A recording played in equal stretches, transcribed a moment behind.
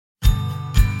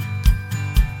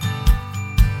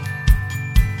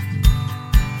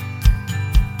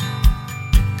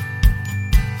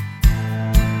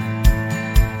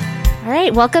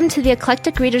right, welcome to the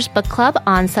Eclectic Readers Book Club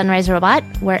on Sunrise Robot,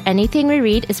 where anything we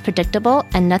read is predictable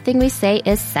and nothing we say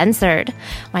is censored.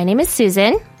 My name is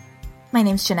Susan. My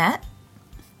name's Jeanette.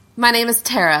 My name is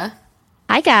Tara.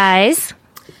 Hi, guys.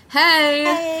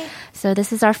 Hey. So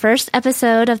this is our first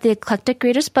episode of the Eclectic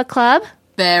Readers Book Club.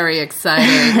 Very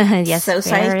exciting. Yes, so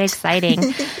very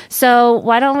exciting. So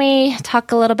why don't we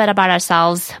talk a little bit about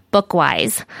ourselves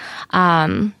book-wise?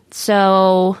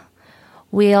 So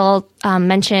we'll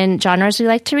mention genres we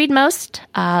like to read most,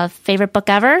 favorite book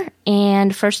ever,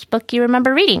 and first book you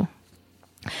remember reading.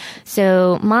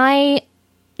 So my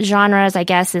genres, I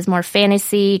guess, is more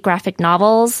fantasy, graphic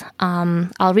novels.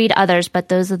 I'll read others, but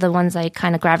those are the ones I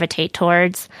kind of gravitate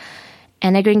towards.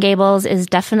 Anne of Green Gables is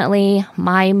definitely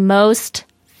my most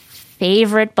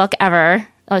favorite book ever.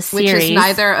 A series. Which is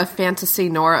neither a fantasy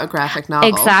nor a graphic novel.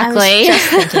 Exactly. I was just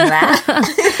thinking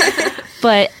that.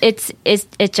 But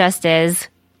it just is.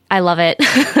 I love it.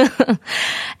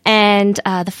 And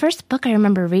the first book I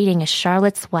remember reading is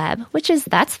Charlotte's Web,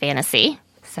 that's fantasy.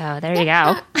 So there you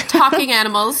go. Talking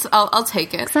animals. I'll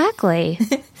take it. Exactly.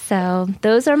 So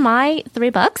those are my 3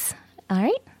 books. All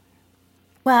right.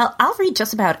 Well, I'll read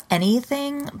just about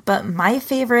anything, but my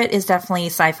favorite is definitely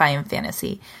sci-fi and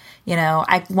fantasy. You know,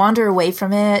 I wander away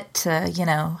from it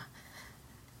to,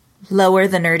 lower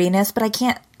the nerdiness, but I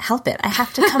can't help it. I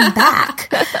have to come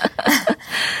back.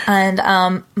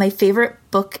 And my favorite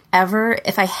book ever,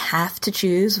 if I have to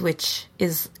choose, which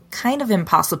is kind of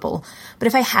impossible, but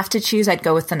if I have to choose, I'd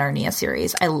go with the Narnia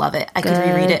series. I love it. I could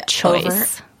reread it choice.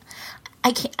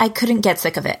 over. I couldn't get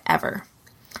sick of it ever.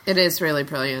 It is really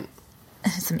brilliant.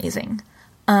 It's amazing.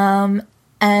 And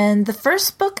the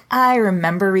first book I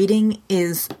remember reading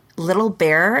is Little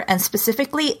Bear, and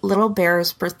specifically Little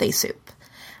Bear's Birthday Soup.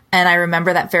 And I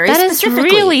remember that very specifically. That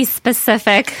is really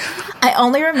specific. I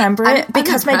only remember it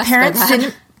because my parents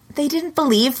they didn't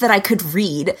believe that I could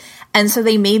read. And so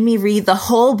they made me read the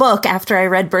whole book after I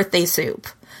read Birthday Soup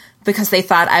because they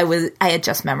thought I had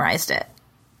just memorized it.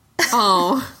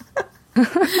 Oh,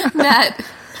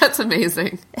 that's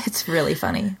amazing. It's really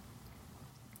funny.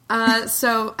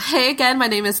 So, hey again, my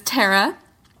name is Tara.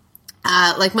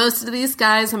 Like most of these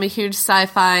guys, I'm a huge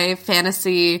sci-fi,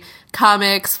 fantasy,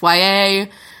 comics, YA,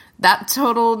 that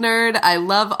total nerd. I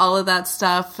love all of that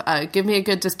stuff. Give me a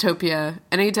good dystopia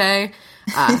any day.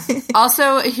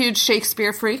 Also a huge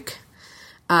Shakespeare freak.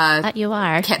 That you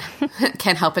are.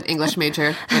 Can't help it, English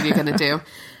major. What are you going to do?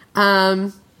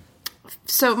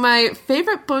 So my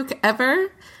favorite book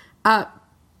ever,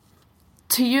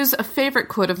 to use a favorite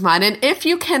quote of mine, and if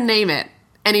you can name it,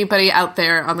 anybody out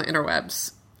there on the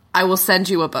interwebs, I will send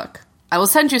you a book. I will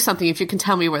send you something if you can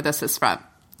tell me where this is from.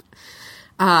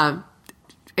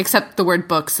 Except the word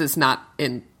books is not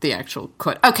in the actual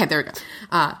quote. Okay, there we go.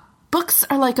 Books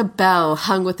are like a bell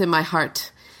hung within my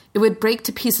heart. It would break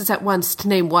to pieces at once to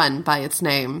name one by its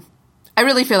name. I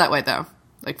really feel that way, though.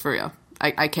 Like, for real.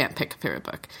 I can't pick a favorite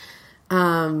book.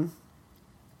 And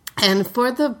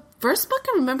for the first book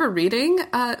I remember reading,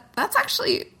 that's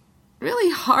actually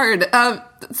really hard.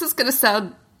 This is going to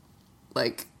sound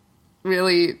like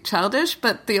really childish,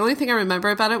 but the only thing I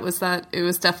remember about it was that it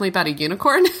was definitely about a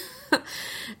unicorn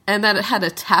and that it had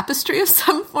a tapestry of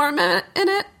some form in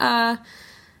it.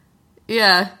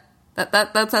 Yeah,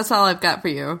 that's all I've got for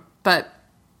you. But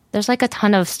there's like a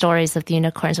ton of stories of the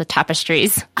unicorns with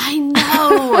tapestries. I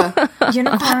know.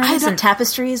 Unicorns and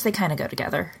tapestries, they kind of go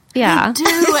together. Yeah. They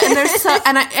do. And there's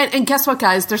and guess what,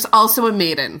 guys? There's also a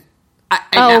maiden. I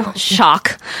know.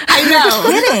 Shock. I know.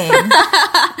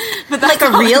 Kidding. But like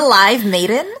a real live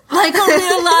maiden? Like a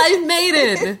real live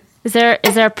maiden. Is there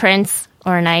a prince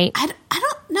or a knight? I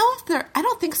don't know if I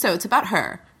don't think so. It's about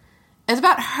her. It's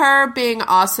about her being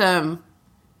awesome,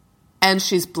 and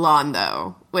she's blonde,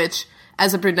 though, which,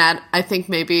 as a brunette, I think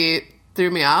maybe threw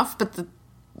me off, but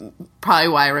probably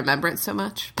why I remember it so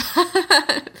much.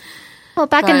 Well,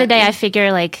 back in the day, I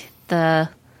figure, like, the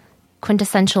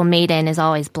quintessential maiden is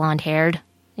always blonde-haired.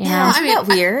 Yeah, isn't that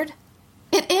weird?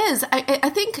 It is. I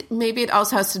think maybe it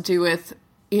also has to do with,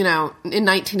 in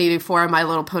 1984, My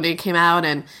Little Pony came out,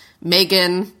 and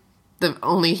Megan, the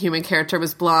only human character,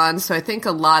 was blonde. So I think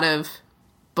a lot of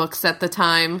books at the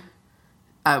time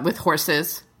with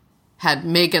horses had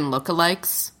Megan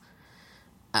lookalikes.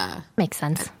 Makes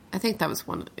sense. I think that was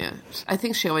one. Yeah, I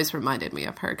think she always reminded me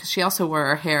of her because she also wore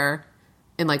her hair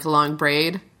in like a long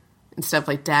braid instead of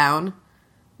like down,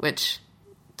 which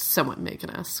is somewhat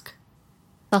Megan-esque.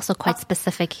 It's also quite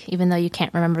specific, even though you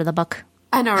can't remember the book.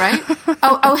 I know, right?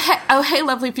 Hey,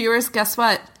 lovely viewers, guess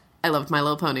what? I loved My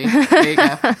Little Pony. There you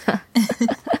go.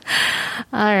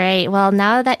 All right. Well,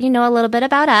 now that you know a little bit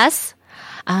about us,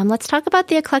 let's talk about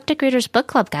the Eclectic Readers Book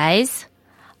Club, guys.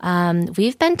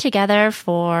 We've been together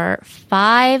for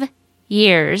 5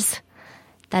 years.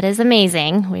 That is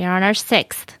amazing. We are on our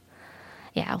 6th.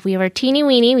 Yeah, we were teeny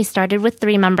weeny. We started with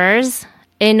 3 members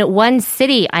in one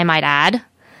city, I might add.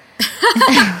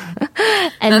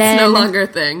 And That's no longer a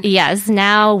thing. Yes,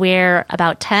 now we're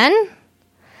about 10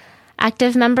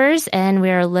 active members, and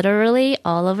we're literally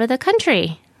all over the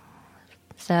country.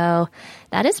 So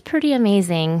that is pretty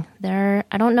amazing. I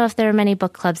don't know if there are many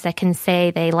book clubs that can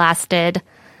say they lasted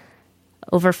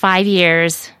over 5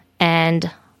 years and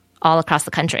all across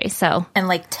the country. So And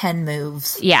like 10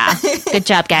 moves. yeah, good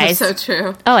job, guys. That's so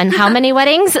true. Oh, and how many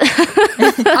weddings?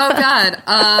 Oh, God.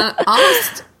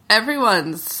 Almost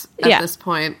everyone's at this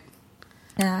point.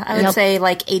 Yeah, I would say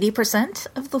like 80%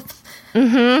 of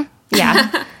the...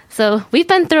 Yeah. So we've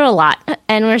been through a lot,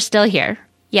 and we're still here.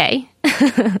 Yay.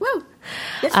 Woo.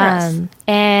 Good for us.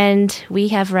 And we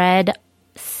have read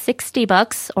 60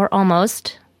 books, or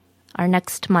almost. Our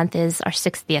next month is our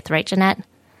 60th, right, Jeanette?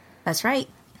 That's right.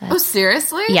 Oh,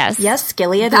 seriously? Yes. Yes,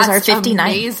 Gilead That's is our 59th.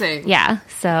 amazing. Yeah.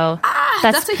 So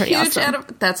That's a pretty huge awesome.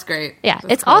 That's great. Yeah,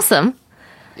 That's it's cool. awesome.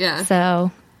 Yeah.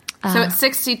 So So at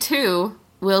 62,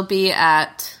 we'll be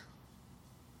at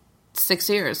 6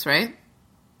 years, right?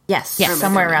 Yes, Yes.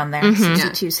 somewhere around there.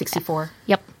 62, 64.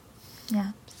 yep,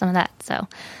 Yeah. some of that. So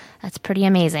that's pretty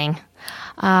amazing.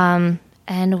 And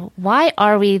why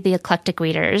are we the eclectic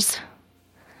readers?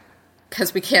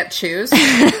 Because we can't choose.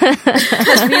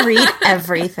 Because we read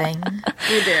everything.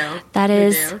 We do. That We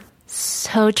is do.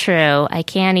 so true. I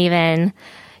can't even.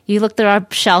 You look through our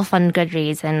shelf on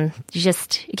Goodreads, and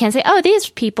you can't say, "Oh, these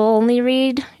people only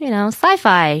read,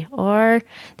 sci-fi," or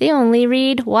they only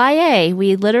read YA.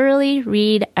 We literally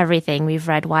read everything. We've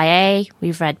read YA,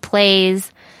 we've read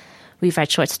plays, we've read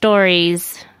short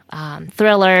stories,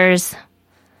 thrillers,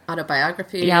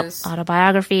 Autobiographies.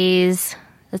 autobiographies.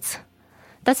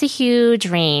 That's a huge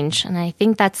range, and I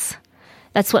think that's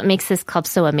what makes this club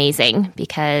so amazing,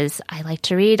 because I like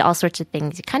to read all sorts of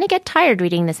things. You kind of get tired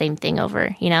reading the same thing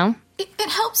over, It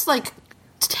helps, like,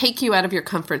 take you out of your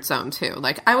comfort zone, too.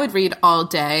 Like, I would read all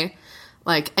day,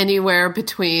 like, anywhere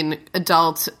between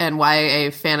adult and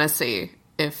YA fantasy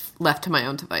if left to my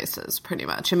own devices, pretty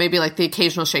much. And maybe, like, the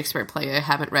occasional Shakespeare play I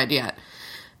haven't read yet.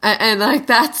 And like,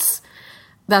 that's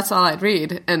all I'd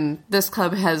read. And this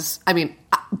club has,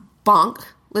 Bonk.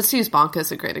 Let's use Bonk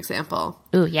as a great example.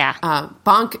 Ooh, yeah.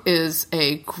 Bonk is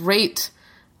a great,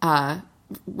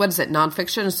 what is it,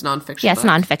 nonfiction? It's a nonfiction Yes, book.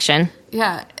 nonfiction.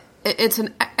 Yeah, it's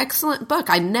an excellent book.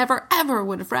 I never, ever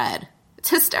would have read. It's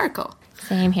hysterical.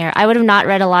 Same here. I would have not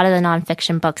read a lot of the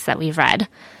nonfiction books that we've read,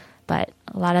 but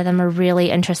a lot of them are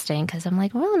really interesting, because I'm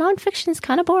like, well, nonfiction is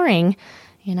kind of boring,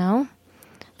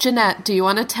 Jeanette, do you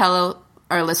want to tell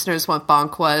our listeners what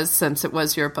Bonk was, since it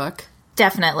was your book?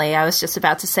 Definitely. I was just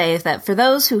about to say that for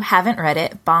those who haven't read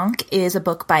it, Bonk is a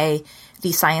book by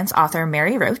the science author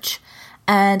Mary Roach,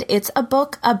 and it's a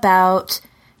book about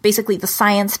basically the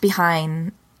science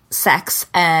behind sex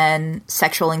and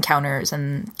sexual encounters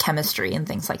and chemistry and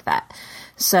things like that.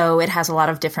 So it has a lot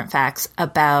of different facts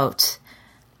about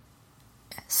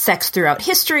sex throughout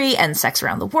history and sex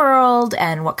around the world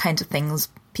and what kinds of things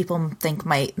people think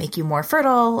might make you more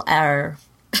fertile or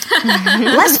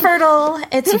less fertile.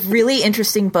 It's a really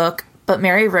interesting book, but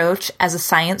Mary Roach, as a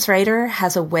science writer,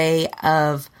 has a way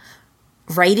of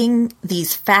writing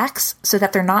these facts so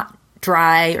that they're not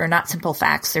dry or not simple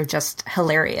facts. They're just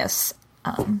hilarious.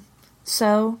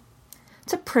 So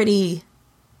it's a pretty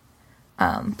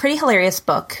hilarious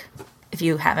book if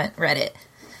you haven't read it.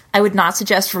 I would not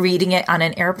suggest reading it on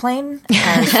an airplane,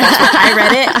 as that's what I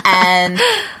read it, and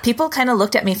people kind of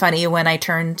looked at me funny when I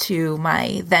turned to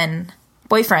my then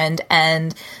boyfriend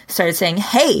and started saying,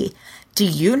 "Hey, do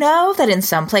you know that in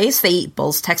some place they eat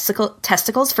bulls'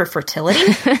 testicles for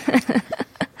fertility?"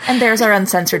 And there's our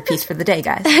uncensored piece for the day,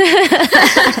 guys.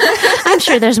 I'm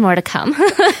sure there's more to come.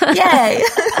 Yay!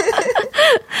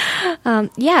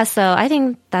 Yeah, so I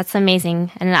think that's amazing,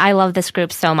 and I love this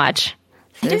group so much.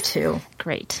 I do too.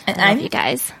 Great. And I love I'm- you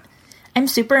guys. I'm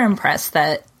super impressed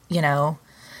that,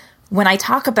 when I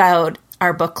talk about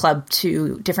our book club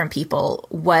to different people,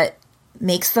 what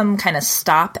makes them kind of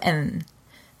stop and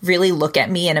really look at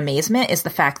me in amazement is the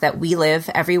fact that we live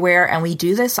everywhere and we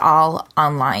do this all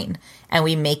online and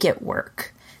we make it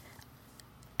work.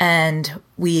 And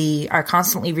we are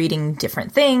constantly reading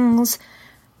different things,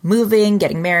 moving,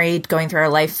 getting married, going through our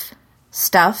life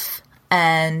stuff,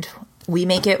 and we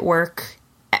make it work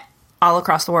all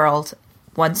across the world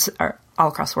all across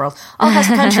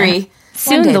the country.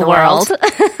 Soon one day the world.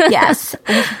 Yes.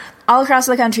 All across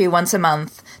the country once a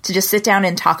month to just sit down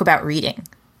and talk about reading.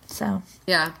 So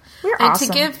Yeah. We're and awesome.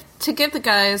 to give the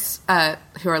guys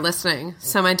who are listening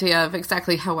some idea of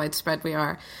exactly how widespread we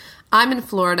are, I'm in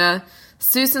Florida,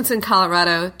 Susan's in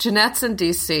Colorado, Jeanette's in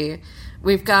D.C.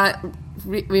 We've got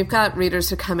readers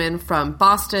who come in from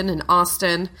Boston and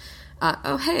Austin.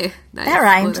 Hey, nice that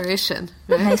rhymed. alliteration,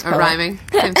 right? Nice or rhyming,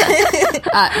 same thing.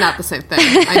 Not the same thing.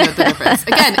 I know the difference.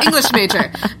 Again, English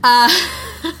major.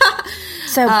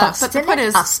 So Boston but the point and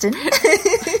is, Austin.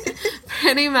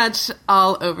 pretty much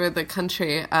all over the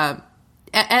country,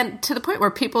 and to the point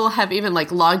where people have even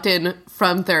logged in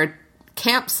from their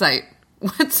campsite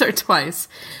once or twice.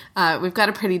 We've got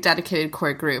a pretty dedicated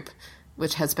core group,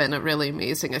 which has been a really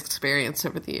amazing experience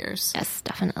over the years. Yes,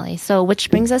 definitely. So,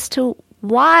 which brings us to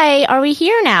why are we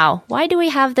here now? Why do we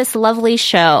have this lovely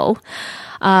show?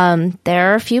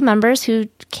 There are a few members who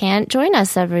can't join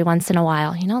us every once in a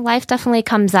while. Life definitely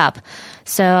comes up.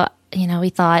 So, we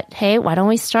thought, hey, why don't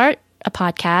we start a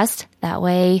podcast? That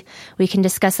way we can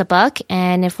discuss a book.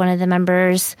 And if one of the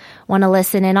members want to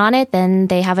listen in on it, then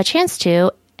they have a chance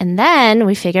to. And then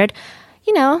we figured,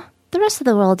 the rest of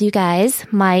the world, you guys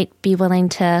might be willing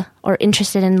to or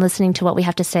interested in listening to what we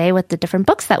have to say with the different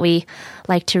books that we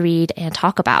like to read and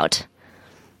talk about.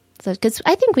 So, because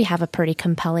I think we have a pretty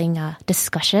compelling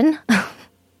discussion.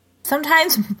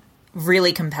 Sometimes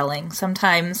really compelling.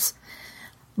 Sometimes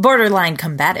borderline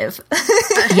combative.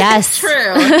 Yes.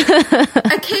 True.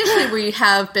 Occasionally we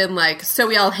have been so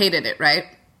we all hated it, right?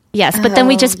 Yes, but then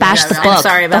we just bash the I'm book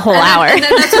sorry about the whole that. hour. And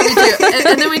then that's what we do.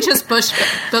 And then we just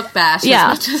book bash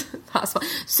Yeah. as much as possible.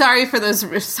 Sorry for those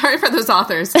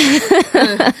authors.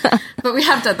 But we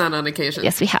have done that on occasion.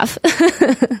 Yes, we have.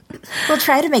 We'll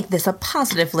try to make this a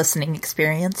positive listening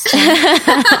experience.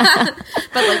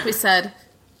 But like we said,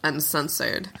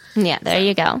 uncensored. Yeah, there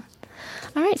you go.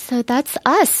 All right, so that's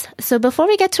us. So before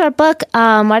we get to our book,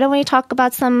 why don't we talk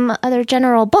about some other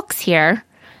general books here?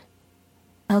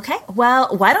 Okay,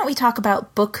 well, why don't we talk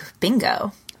about book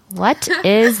bingo? What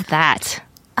is that?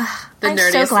 The I'm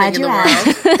nerdiest so glad thing in you the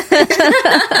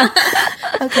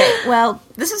world. Okay, well,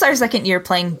 this is our second year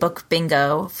playing book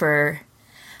bingo. For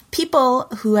people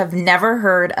who have never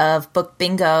heard of book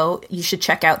bingo, you should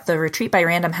check out the Retreat by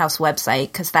Random House website,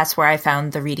 because that's where I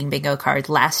found the reading bingo card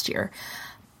last year.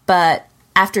 But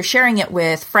after sharing it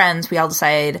with friends, we all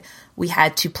decided we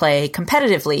had to play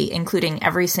competitively, including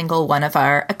every single one of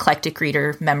our eclectic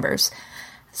reader members.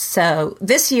 So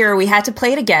this year we had to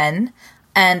play it again,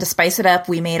 and to spice it up,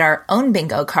 we made our own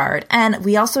bingo card, and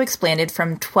we also expanded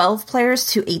from 12 players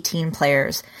to 18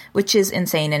 players, which is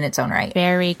insane in its own right.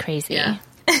 Very crazy. Yeah.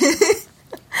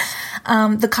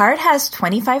 The card has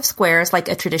 25 squares like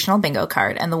a traditional bingo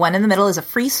card, and the one in the middle is a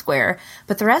free square,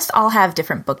 but the rest all have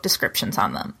different book descriptions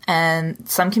on them. And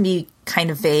some can be kind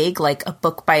of vague, like a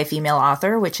book by a female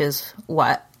author, which is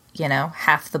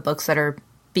half the books that are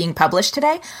being published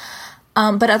today.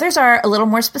 But others are a little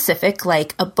more specific,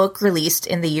 like a book released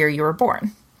in the year you were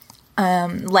born.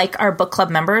 Like our book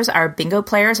club members, our bingo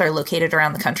players are located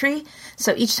around the country.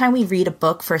 So each time we read a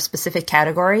book for a specific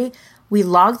category, we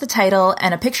log the title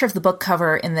and a picture of the book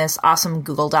cover in this awesome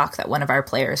Google Doc that one of our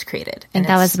players created. And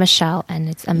that was Michelle, and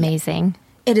it's amazing.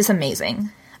 It is amazing.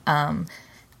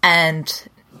 And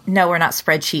no, we're not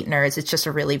spreadsheet nerds. It's just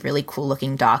a really, really cool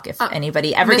looking doc if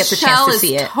anybody ever gets a chance to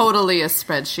see it. Michelle is totally a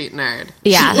spreadsheet nerd.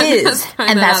 Yeah. She is.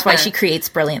 And that's why there. she creates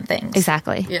brilliant things.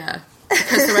 Exactly. Yeah.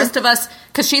 Because the rest of us,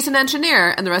 because she's an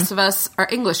engineer and the rest of us are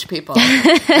English people.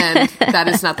 And that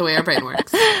is not the way our brain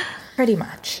works. Pretty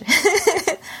much.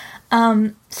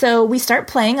 So we start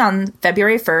playing on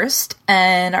February 1st,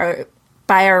 and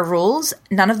by our rules,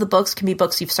 none of the books can be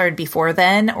books you've started before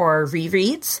then or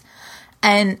rereads.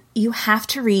 And you have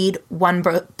to read one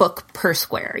book per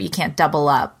square. You can't double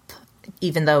up,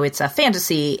 even though it's a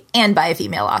fantasy and by a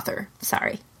female author.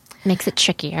 Sorry. Makes it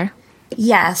trickier.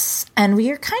 Yes, and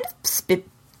we are kind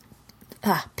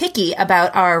of picky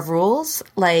about our rules.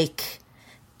 Like,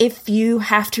 if you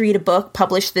have to read a book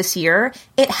published this year,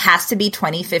 it has to be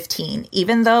 2015,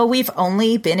 even though we've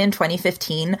only been in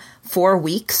 2015 4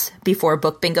 weeks before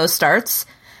Book Bingo starts.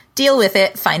 Deal with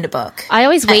it, find a book. I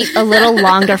always wait a little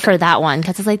longer for that one,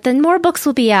 because it's like, then more books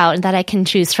will be out that I can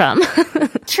choose from.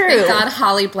 True. Thank God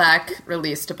Holly Black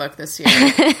released a book this year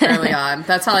early on.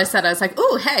 That's all I said. I was like,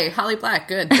 ooh, hey, Holly Black,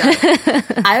 good. Done.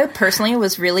 I personally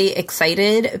was really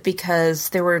excited because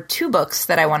there were 2 books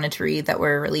that I wanted to read that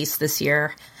were released this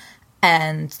year,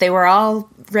 and they were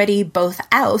already both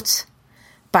out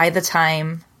by the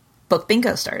time Book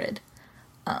Bingo started.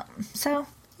 So,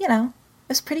 it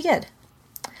was pretty good.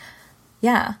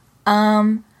 Yeah.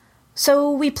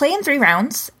 So we play in 3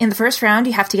 rounds. In the first round,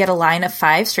 you have to get a line of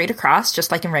 5 straight across,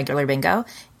 just like in regular bingo.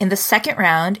 In the second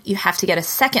round, you have to get a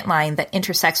second line that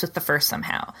intersects with the first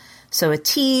somehow. So a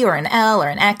T or an L or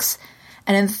an X.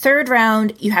 And in the third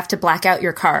round, you have to black out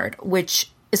your card, which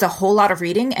is a whole lot of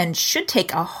reading and should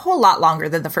take a whole lot longer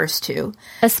than the first 2.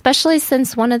 Especially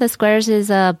since one of the squares is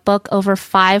a book over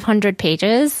 500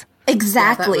 pages.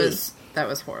 Exactly. Yeah, that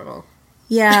was horrible.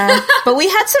 Yeah, but we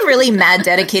had some really mad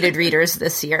dedicated readers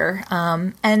this year.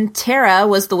 And Tara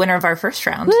was the winner of our first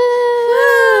round.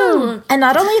 Woo! And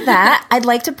not only that, I'd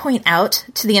like to point out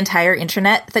to the entire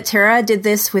internet that Tara did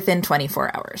this within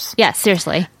 24 hours. Yeah,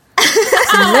 seriously.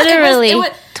 Literally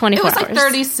 24 hours. It was like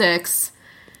 36.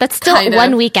 That's still kind of.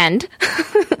 one weekend.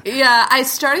 Yeah, I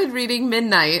started reading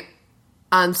midnight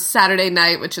on Saturday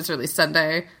night, which is really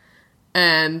Sunday,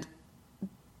 and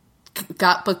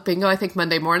got book bingo, I think,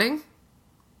 Monday morning.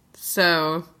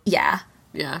 So, Yeah.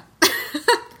 yeah.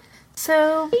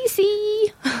 So,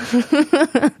 Easy.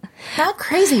 not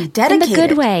crazy. In Dedicated. the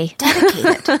good way.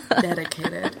 Dedicated.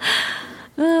 Dedicated.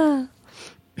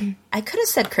 I could have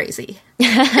said crazy.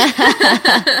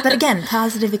 But again,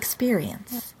 positive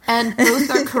experience. And both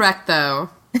are correct, though,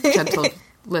 gentle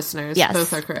listeners. Yes,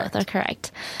 Both are correct. Both are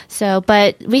correct. So,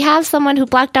 but we have someone who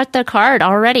blacked out their card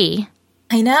already.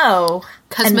 I know.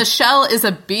 Because Michelle is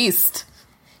a beast.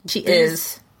 She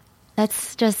is.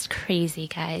 That's just crazy,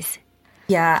 guys.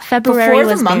 Yeah. February Before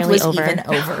was the month barely was over. even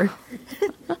over.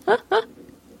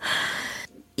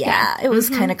 Yeah, it was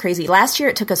kind of crazy. Last year,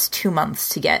 it took us 2 months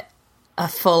to get a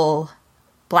full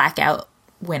blackout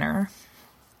winner.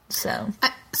 So,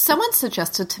 Someone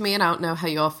suggested to me, and I don't know how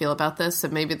you all feel about this,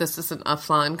 and maybe this is an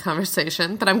offline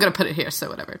conversation, but I'm going to put it here, so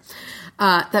whatever.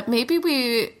 That maybe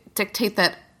we dictate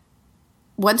that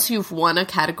once you've won a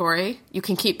category, you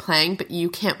can keep playing, but you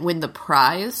can't win the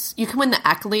prize. You can win the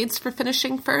accolades for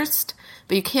finishing first,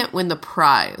 but you can't win the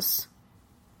prize.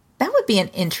 that would be an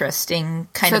interesting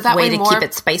kind So of that way way to more- keep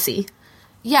it spicy.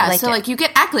 Yeah, like so it. like you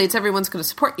get accolades, everyone's going to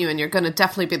support you, and you're going to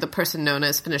definitely be the person known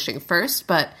as finishing first.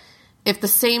 But if the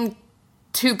same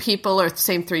 2 people or the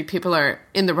same 3 people are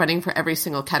in the running for every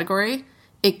single category,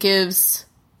 it gives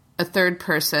a third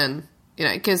person,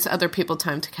 it gives other people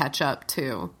time to catch up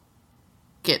to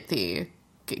get a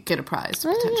prize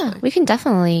potentially. Yeah, we can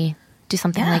definitely do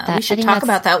something like that. We I should think talk that's-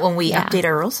 about that when we yeah. update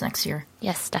our rules next year.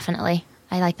 Yes, definitely.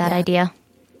 I like that idea.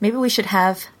 Maybe we should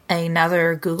have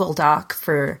another Google Doc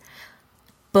for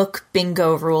book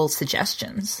bingo rule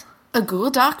suggestions. A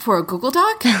Google Doc for a Google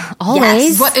Doc?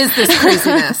 Always. What is this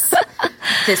craziness?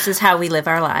 This is how we live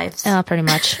our lives. Pretty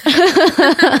much.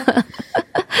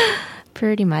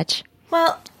 Pretty much.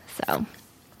 Well, So,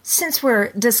 since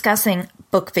we're discussing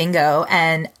book bingo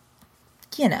and,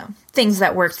 things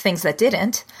that worked, things that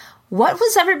didn't, what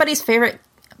was everybody's favorite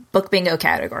book bingo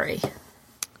category?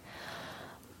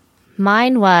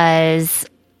 mine was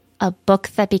a book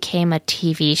that became a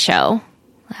TV show.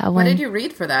 What did you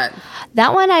read for that?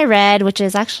 That one I read, which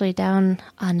is actually down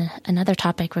on another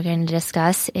topic we're going to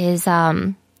discuss, is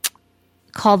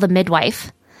called The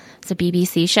Midwife. It's a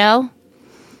BBC show.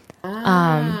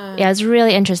 Yeah, it was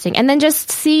really interesting. And then just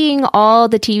seeing all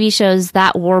the TV shows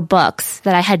that were books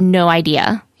that I had no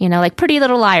idea. Like Pretty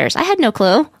Little Liars. I had no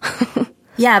clue.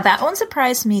 Yeah, that one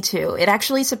surprised me too. It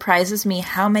actually surprises me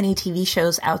how many TV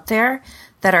shows out there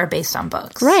that are based on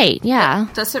books. Right, yeah.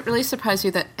 Does it really surprise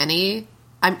you that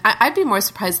I'd be more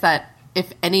surprised that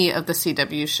if any of the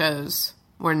CW shows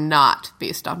were not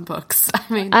based on books.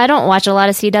 I mean, I don't watch a lot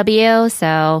of CW,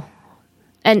 so...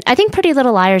 And I think Pretty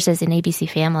Little Liars is an ABC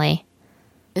Family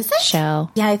is it?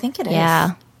 show. Yeah, I think it is.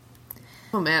 Yeah.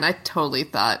 Oh man, I totally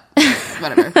thought,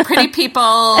 whatever. Pretty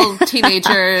people,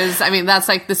 teenagers. I mean, that's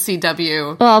like the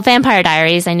CW. Well, Vampire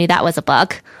Diaries, I knew that was a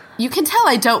book. You can tell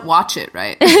I don't watch it,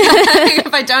 right?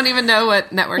 If I don't even know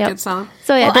what network it's on.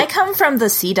 So yeah, Well, I come from the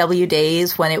CW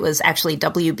days when it was actually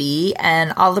WB,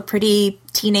 and all the pretty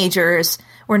teenagers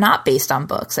were not based on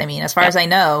books. I mean, as far as I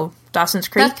know, Dawson's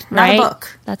Creek, That's not right? a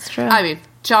book. That's true. I mean,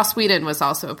 Joss Whedon was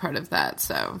also a part of that,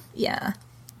 so Yeah.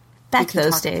 Back can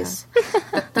those talk days.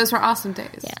 those were awesome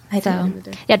days. yeah.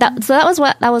 So that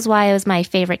was why it was my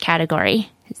favorite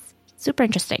category. It's super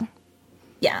interesting.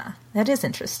 Yeah, that is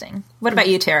interesting. What about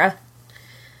you, Tara?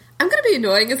 I'm going to be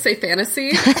annoying and say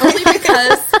fantasy,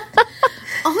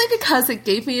 only because it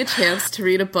gave me a chance to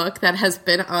read a book that has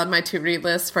been on my to-read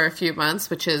list for a few months,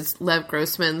 which is Lev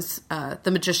Grossman's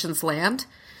The Magician's Land,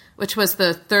 which was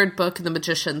the 3rd book in the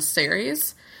Magician's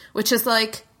series, which is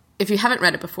like, if you haven't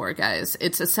read it before, guys,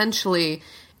 it's essentially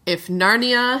if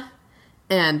Narnia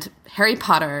and Harry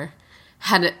Potter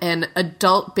had an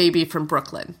adult baby from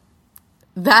Brooklyn.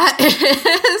 That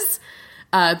is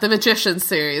the Magician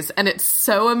series, and it's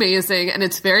so amazing, and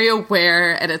it's very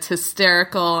aware, and it's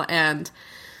hysterical, and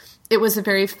it was a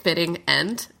very fitting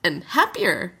end, and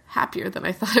happier than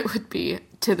I thought it would be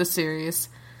to the series.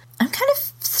 I'm kind of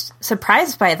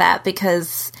surprised by that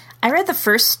because I read the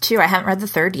first two. I haven't read the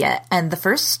third yet. And the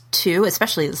first two,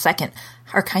 especially the second,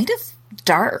 are kind of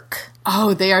dark.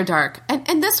 Oh, they are dark.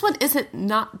 And this one isn't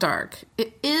not dark.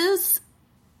 It's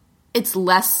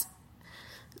less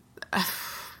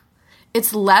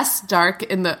dark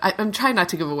in the... I'm trying not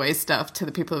to give away stuff to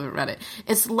the people who haven't read it.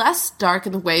 It's less dark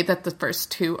in the way that the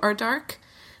first two are dark.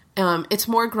 It's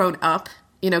more grown up.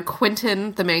 You know,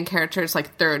 Quentin, the main character, is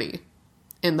like 30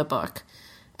 in the book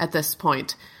at this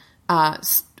point.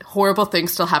 Horrible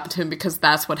things still happen to him because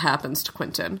that's what happens to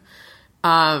Quentin.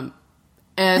 And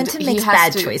Quentin makes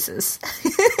bad choices.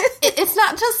 It's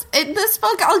not just in this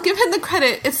book. I'll give him the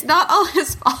credit. It's not all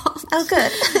his fault. Oh,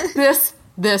 good.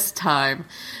 this time,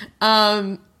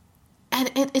 and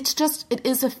it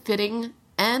is a fitting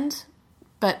end,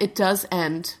 but it does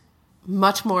end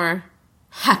much more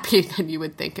happy than you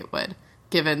would think it would,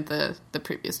 given the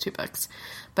previous two books.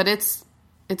 But it's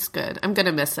good. I'm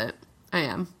gonna miss it. I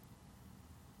am.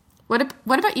 What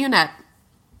about you, Nat?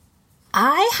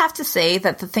 I have to say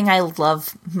that the thing I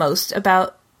love most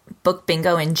about book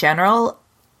bingo in general,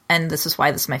 and this is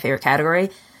why this is my favorite category,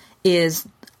 is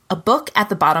a book at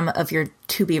the bottom of your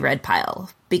to-be-read pile.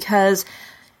 Because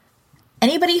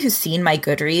anybody who's seen my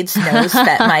Goodreads knows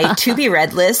that my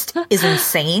to-be-read list is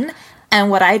insane. And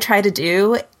what I try to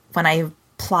do when I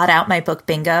plot out my book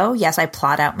bingo, yes, I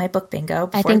plot out my book bingo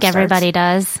before I think everybody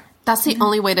does. That's the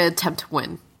only way to attempt to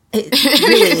win. It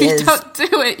really if is. you don't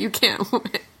do it, you can't win.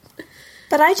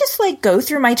 But I just go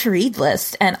through my to-read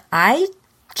list, and I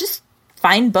just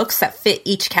find books that fit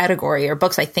each category, or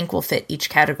books I think will fit each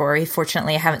category.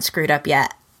 Fortunately, I haven't screwed up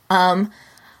yet. And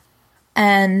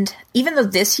even though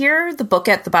this year, the book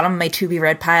at the bottom of my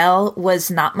to-be-read pile was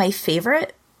not my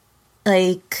favorite,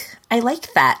 I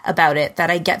like that about it, that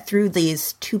I get through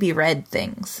these to-be-read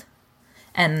things.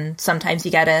 And sometimes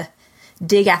you gotta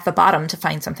dig at the bottom to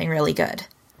find something really good.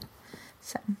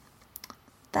 So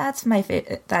that's my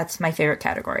favorite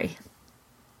category.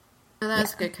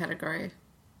 That's a good category.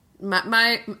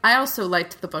 I also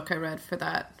liked the book I read for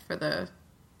the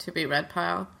to be read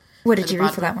pile. What did you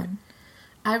read for that one?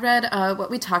 I read What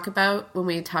We Talk About When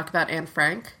We Talk About Anne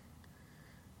Frank,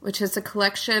 which is a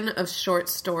collection of short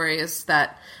stories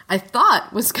that I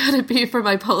thought was going to be for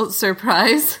my Pulitzer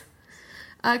Prize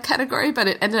category, but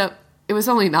it was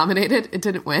only nominated. It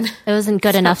didn't win. It wasn't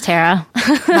good enough, Tara.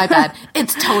 My bad.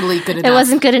 It's totally good enough. It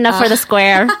wasn't good enough for the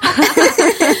Square.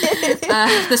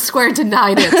 The Square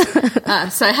denied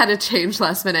it. So I had to change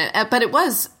last minute. But it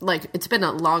was, it's been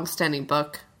a long-standing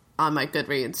book on my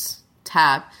Goodreads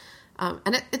tab.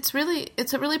 And it's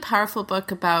a really powerful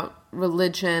book about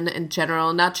religion in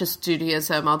general, not just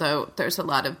Judaism, although there's a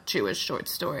lot of Jewish short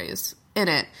stories in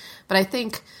it. But I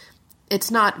think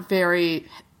it's not very...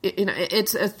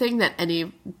 it's a thing that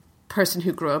any person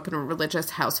who grew up in a religious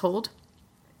household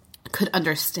could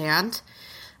understand,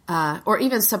 or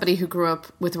even somebody who grew up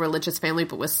with a religious family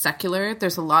but was secular.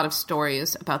 There's a lot of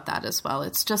stories about that as well.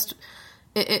 It's just,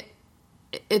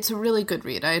 it's a really good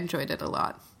read. I enjoyed it a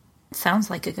lot. Sounds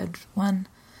like a good one.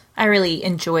 I really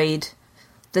enjoyed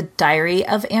The Diary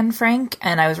of Anne Frank,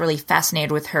 and I was really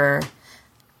fascinated with her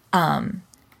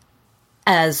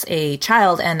as a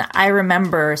child, and I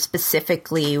remember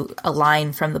specifically a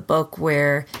line from the book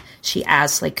where she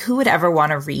asks, who would ever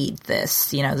want to read this,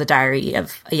 The Diary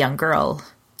of a Young Girl?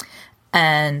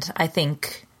 And I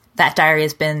think that diary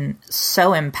has been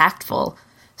so impactful,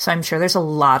 so I'm sure there's a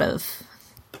lot of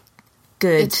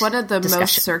good It's one of the discussion.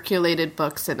 most circulated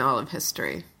books in all of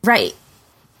history. Right.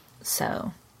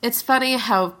 So... It's funny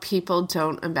how people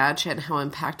don't imagine how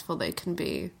impactful they can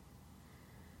be.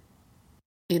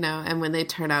 And when they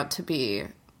turn out to be,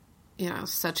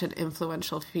 such an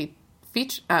influential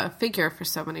figure for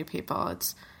so many people,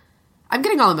 I'm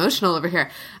getting all emotional over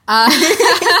here.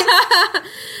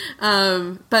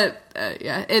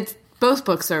 Both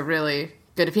books are really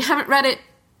good. If you haven't read it,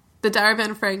 The Diary of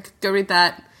Anne Frank, go read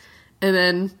that, and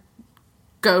then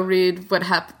go read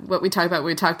what we talk about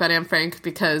when we talk about Anne Frank,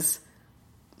 because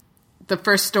the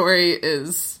first story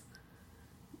is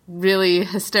really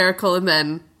hysterical and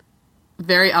then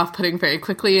very off-putting very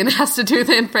quickly, and it has to do with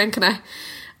Anne Frank, and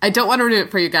I don't want to ruin it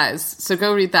for you guys, so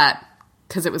go read that,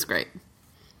 because it was great.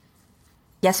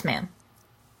 Yes, ma'am.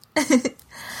 Good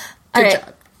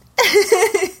job.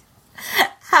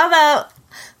 How about,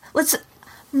 let's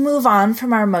move on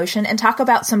from our emotion and talk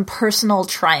about some personal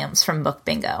triumphs from Book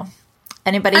Bingo.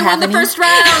 Anybody I have won the any? first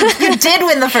round. You did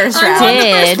win the first I round. won the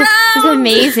first It was round.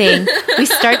 amazing. We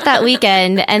start that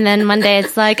weekend, and then Monday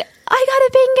it's like, I got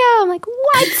a bingo. I'm like,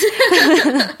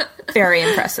 what? Very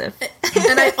impressive.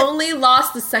 And I only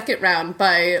lost the second round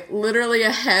by literally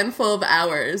a handful of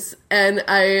hours. And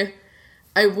I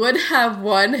would have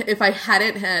won if I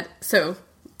hadn't had... So,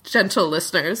 gentle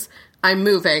listeners, I'm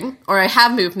moving, or I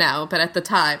have moved now, but at the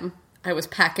time, I was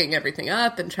packing everything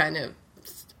up and trying to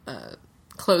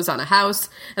close on a house.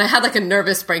 And I had like a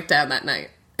nervous breakdown that night.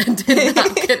 And did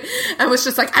not get... I was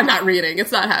just like, I'm not reading.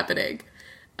 It's not happening.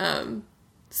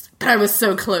 But I was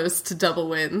so close to double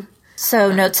win.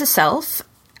 So, note to self,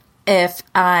 if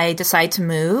I decide to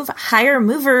move, hire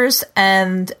movers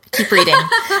and keep reading.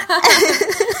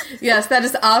 Yes, that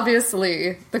is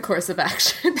obviously the course of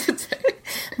action to take.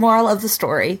 Moral of the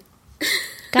story.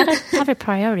 Gotta have your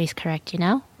priorities correct, you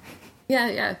know?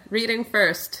 Yeah. Reading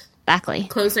first. Exactly.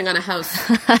 Closing on a house.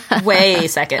 Way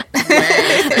second.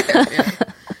 Yeah.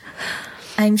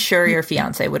 I'm sure your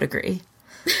fiance would agree.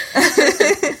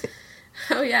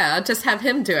 Oh, yeah. I'll just have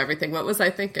him do everything. What was I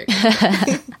thinking?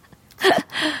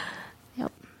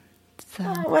 Yep. So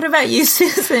What about you,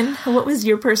 Susan? What was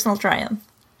your personal triumph?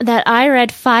 that I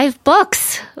read 5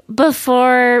 books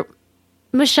before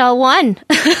Michelle won.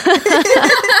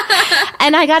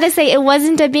 And I gotta say, it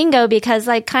wasn't a bingo because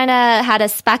I kind of had to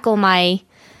speckle my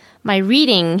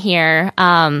reading here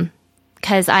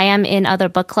because I am in other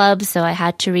book clubs, so I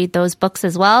had to read those books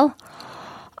as well.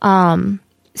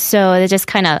 So they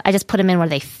just I just put them in where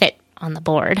they fit on the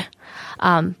board.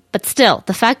 But still,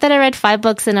 the fact that I read 5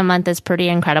 books in a month is pretty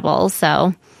incredible.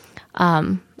 So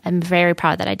I'm very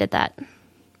proud that I did that.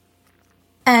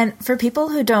 And for people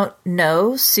who don't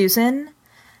know Susan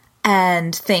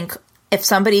and think if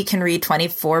somebody can read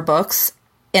 24 books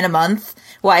in a month,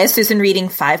 why is Susan reading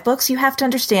 5 books? You have to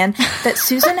understand that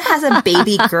Susan has a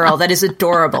baby girl that is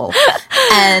adorable.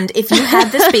 And if you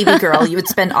had this baby girl, you would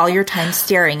spend all your time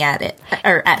staring at it,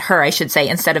 or at her, I should say,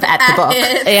 instead of at the book.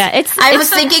 Yeah, I was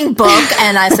thinking book,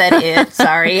 and I said it.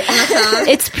 Sorry.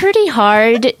 It's pretty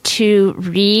hard to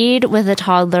read with a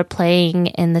toddler playing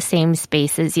in the same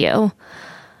space as you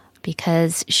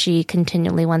because she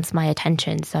continually wants my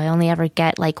attention. So I only ever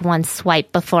get like one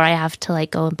swipe before I have to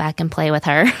like go back and play with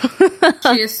her.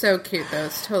 She is so cute, though.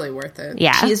 It's totally worth it.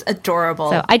 Yeah. She's adorable.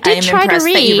 So I did am try to impressed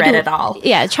read. that you read it all.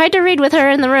 Yeah, I tried to read with her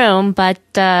in the room, but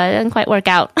it didn't quite work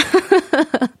out.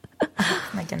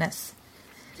 My goodness.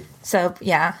 So,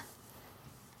 yeah.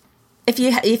 If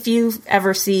you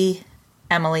ever see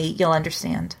Emily, you'll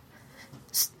understand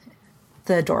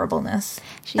the adorableness.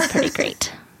 She's pretty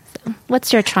great. So,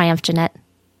 what's your triumph, Jeanette?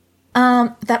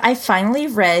 That I finally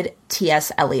read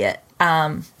T.S. Eliot.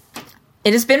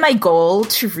 It has been my goal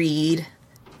to read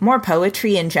more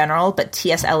poetry in general, but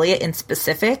T.S. Eliot in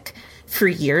specific for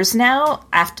years now,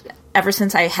 ever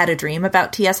since I had a dream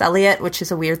about T.S. Eliot, which is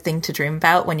a weird thing to dream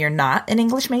about when you're not an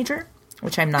English major,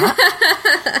 which I'm not.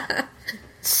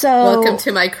 So Welcome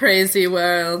to my crazy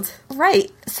world.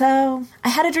 Right. So I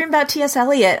had a dream about T.S.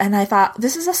 Eliot, and I thought,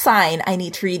 this is a sign I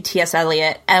need to read T.S.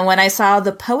 Eliot. And when I saw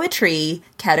the poetry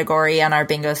category on our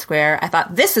bingo square, I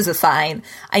thought, this is a sign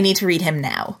I need to read him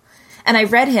now. And I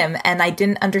read him, and I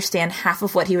didn't understand half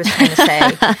of what he was trying to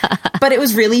say. But it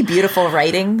was really beautiful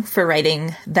writing for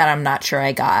writing that I'm not sure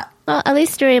I got. Well, at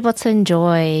least you're able to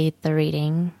enjoy the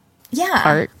reading Yeah.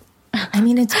 part. I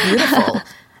mean, it's beautiful.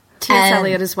 T.S.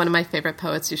 Eliot is one of my favorite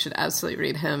poets. You should absolutely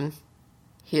read him.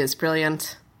 He is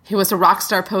brilliant. He was a rock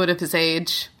star poet of his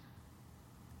age.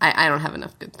 I don't have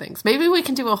enough good things. Maybe we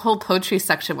can do a whole poetry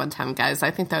section one time, guys. I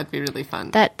think that would be really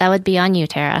fun. That would be on you,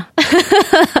 Tara.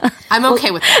 I'm okay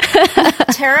with that.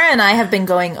 Tara and I have been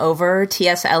going over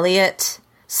T.S. Eliot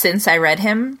since I read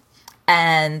him,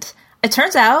 and it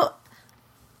turns out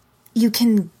you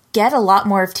can get a lot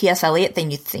more of T.S. Eliot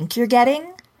than you think you're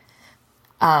getting.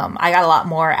 I got a lot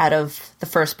more out of the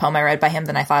first poem I read by him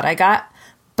than I thought I got.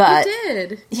 But You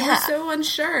did. You were yeah. so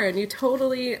unsure, and you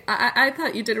totally... I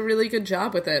thought you did a really good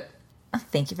job with it.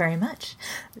 Thank you very much.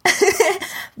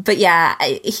 But yeah,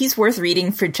 he's worth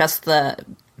reading for just the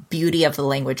beauty of the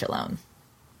language alone.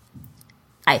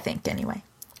 I think, anyway.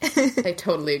 I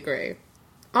totally agree.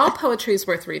 All poetry is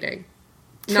worth reading.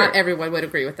 Not True. everyone would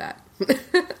agree with that.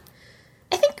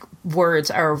 I think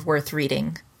words are worth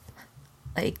reading.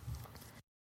 Like,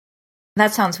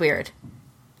 that sounds weird.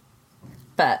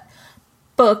 But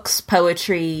books,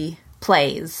 poetry,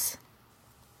 plays,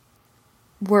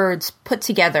 words put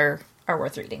together are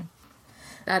worth reading.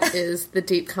 That is the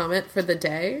deep comment for the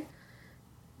day.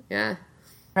 Yeah.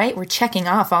 Right? We're checking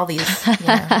off all these. You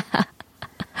know.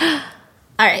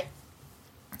 All right.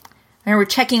 And we're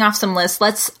checking off some lists.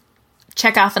 Let's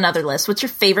check off another list. What's your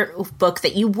favorite book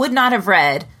that you would not have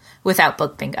read without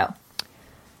Book Bingo?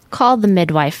 Called The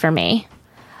Midwife for me.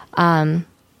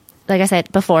 Like I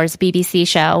said before, it's a BBC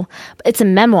show. It's a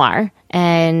memoir,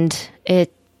 and I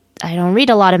don't read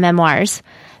a lot of memoirs.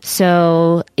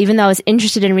 So even though I was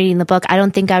interested in reading the book, I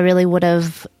don't think I really would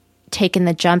have taken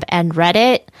the jump and read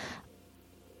it,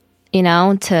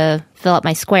 to fill up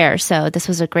my square. So this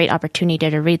was a great opportunity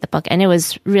to read the book, and it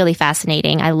was really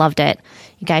fascinating. I loved it.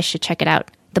 You guys should check it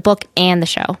out. The book and the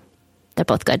show. They're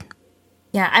both good.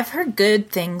 Yeah, I've heard good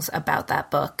things about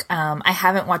that book. I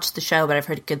haven't watched the show, but I've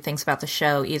heard good things about the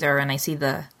show either, and I see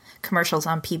the commercials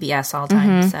on PBS all the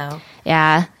time. So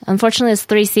yeah, unfortunately it's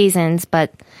 3 seasons,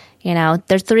 but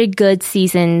there's 3 good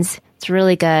seasons. It's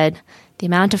really good. The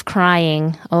amount of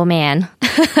crying, oh man.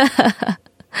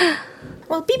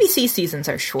 Well, BBC seasons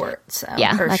are short, so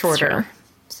yeah, or that's shorter. True.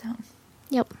 So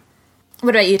yep.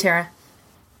 What about you, Tara?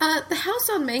 The House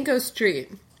on Mango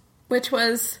Street, which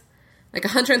was like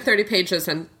 130 pages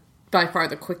and by far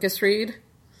the quickest read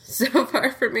so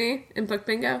far for me in Book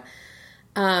Bingo.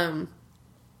 I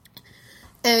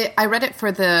read it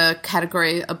for the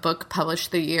category A Book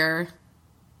Published the Year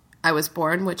I Was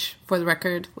Born, which, for the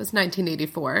record, was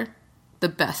 1984. The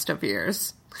best of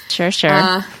years. Sure.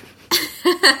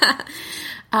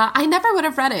 I never would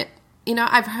have read it.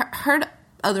 I've heard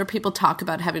other people talk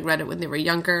about having read it when they were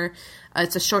younger.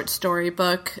 It's a short story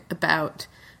book about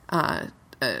a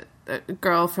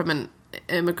girl from an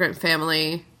immigrant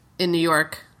family in New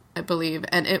York, I believe.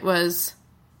 And it was...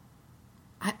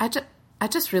 I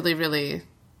just really, really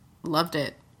loved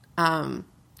it.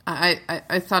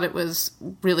 I thought it was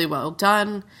really well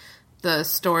done. The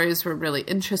stories were really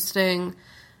interesting.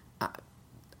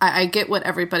 I get what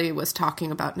everybody was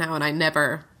talking about now, and I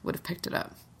never would have picked it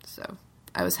up. So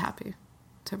I was happy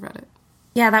to have read it.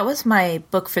 Yeah, that was my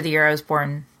book for the year I was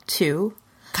born, too.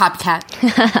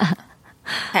 Copycat.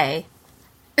 Hey,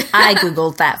 I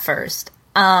Googled that first.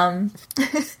 But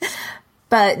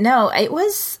no, it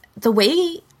was the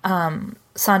way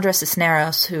Sandra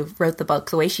Cisneros, who wrote the book,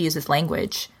 the way she uses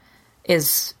language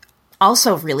is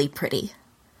also really pretty.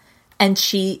 And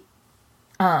she,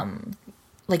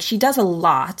 she does a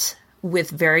lot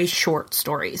with very short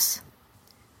stories.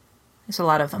 There's a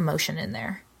lot of emotion in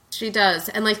there. She does.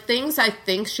 And, things I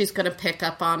think she's going to pick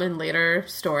up on in later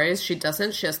stories, she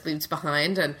doesn't. She just leaves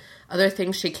behind. And other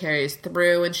things she carries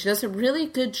through. And she does a really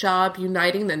good job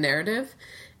uniting the narrative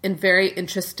in very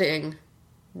interesting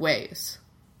ways.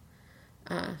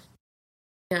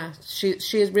 Yeah,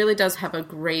 she really does have a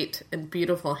great and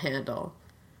beautiful handle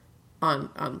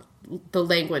on the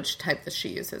language type that she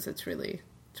uses. It's really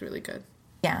good.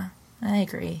 Yeah, I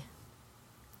agree.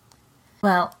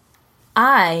 Well,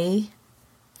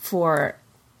 for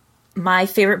my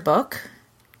favorite book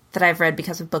that I've read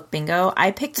because of Book Bingo,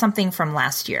 I picked something from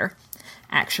last year,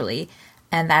 actually,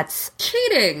 and that's...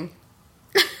 Cheating!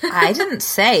 I didn't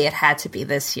say it had to be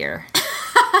this year.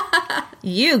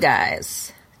 You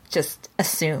guys just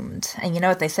assumed, and you know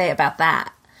what they say about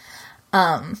that.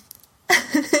 I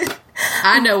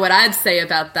know what I'd say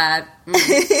about that.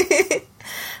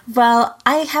 Well,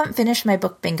 I haven't finished my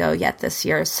Book Bingo yet this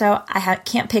year, so I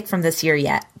can't pick from this year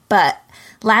yet. But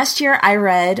last year I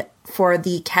read, for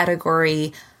the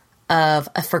category of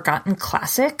a forgotten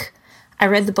classic, I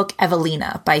read the book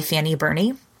Evelina by Fanny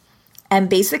Burney. And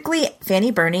basically, Fanny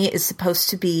Burney is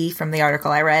supposed to be, from the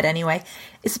article I read anyway,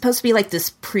 is supposed to be like this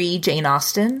pre-Jane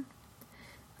Austen.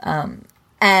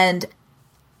 And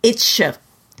it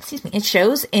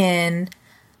shows in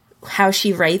how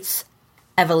she writes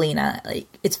Evelina.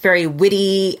 It's very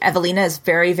witty. Evelina is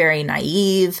very, very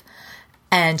naive.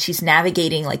 And she's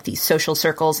navigating these social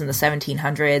circles in the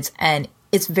 1700s. And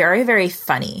it's very, very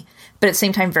funny, but at the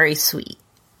same time, very sweet.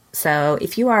 So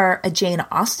if you are a Jane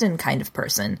Austen kind of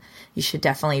person, you should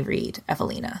definitely read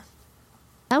Evelina.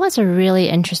 That was a really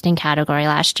interesting category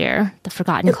last year, the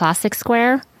Forgotten Classic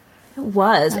Square. It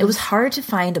was. It was hard to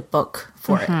find a book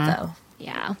for it, though.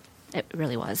 Yeah, it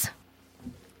really was.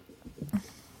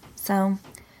 So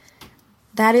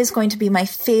that is going to be my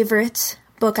favorite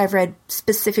book I've read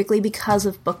specifically because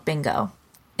of Book Bingo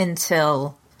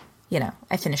until,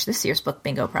 I finish this year's Book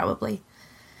Bingo probably.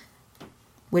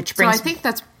 Which brings... So I think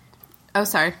that's... Oh,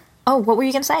 sorry. Oh, what were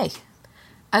you going to say?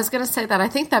 I was going to say that I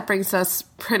think that brings us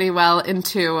pretty well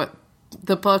into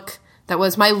the book that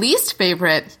was my least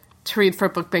favorite to read for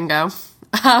Book Bingo.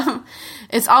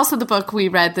 It's also the book we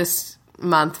read this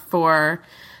month for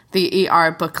the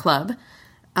ER Book Club.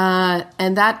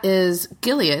 And that is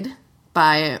Gilead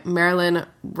by Marilynne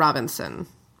Robinson.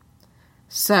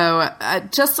 So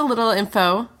just a little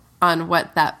info on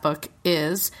what that book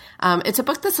is. It's a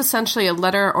book that's essentially a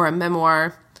letter or a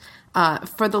memoir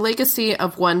For the legacy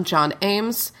of one John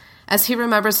Ames, as he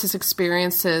remembers his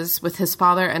experiences with his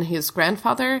father and his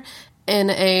grandfather in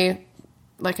a,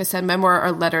 like I said, memoir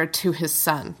or letter to his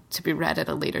son to be read at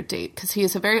a later date. Because he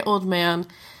is a very old man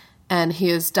and he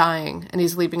is dying and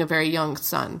he's leaving a very young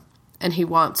son. And he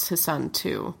wants his son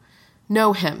to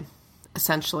know him,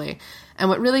 essentially. And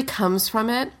what really comes from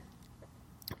it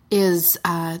is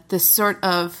this sort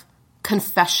of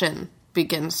confession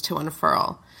begins to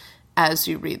unfurl as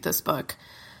you read this book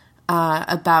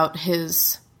about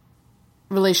his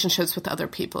relationships with other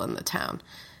people in the town.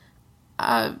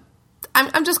 I'm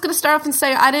just going to start off and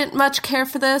say I didn't much care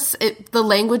for this. The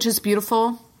language is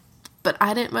beautiful, but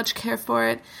I didn't much care for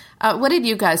it. What did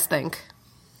you guys think?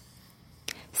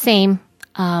 Same.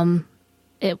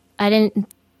 It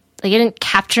didn't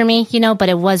capture me, but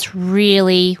it was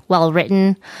really well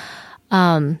written.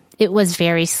 It was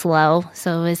very slow,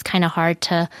 so it was kind of hard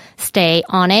to stay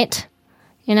on it,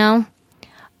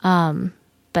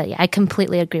 But yeah, I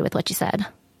completely agree with what you said.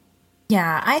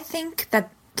 Yeah, I think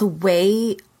that the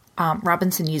way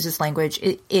Robinson uses language,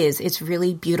 it's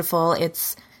really beautiful.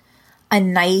 It's a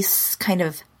nice kind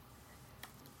of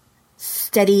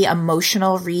steady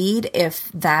emotional read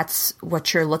if that's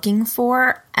what you're looking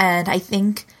for. And I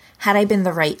think had I been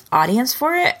the right audience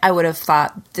for it, I would have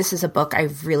thought this is a book I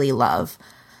really love.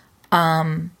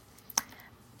 I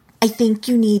think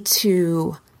you need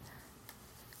to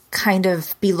kind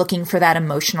of be looking for that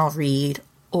emotional read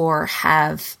or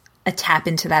have a tap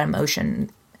into that emotion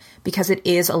because it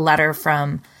is a letter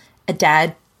from a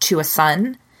dad to a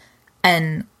son,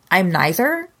 and I'm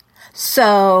neither.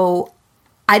 So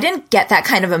I didn't get that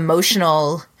kind of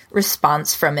emotional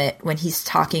response from it when he's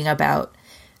talking about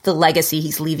the legacy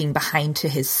he's leaving behind to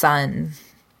his son.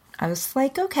 I was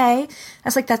like, okay. I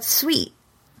was like, that's sweet.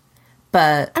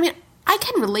 But I mean, I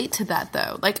can relate to that,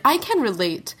 though. Like, I can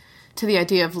relate to the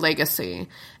idea of legacy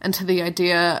and to the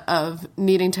idea of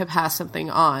needing to pass something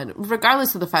on,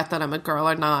 regardless of the fact that I'm a girl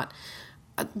or not.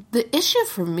 The issue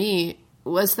for me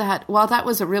was that while that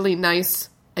was a really nice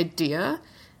idea,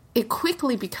 it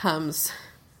quickly becomes,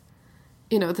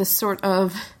 this sort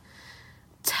of,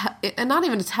 and not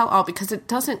even a tell-all because it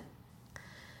doesn't,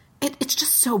 it's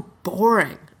just so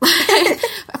boring.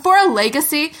 For a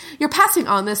legacy, you're passing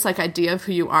on this idea of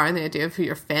who you are and the idea of who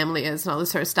your family is and all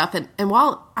this sort of stuff. And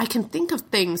while I can think of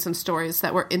things and stories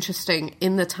that were interesting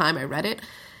in the time I read it,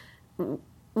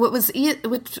 what is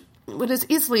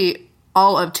easily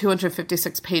all of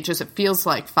 256 pages, it feels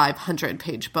like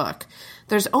 500-page book.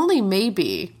 There's only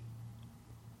maybe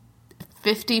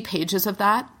 50 pages of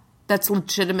that's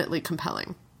legitimately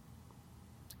compelling.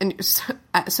 And so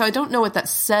I don't know what that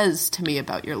says to me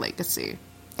about your legacy.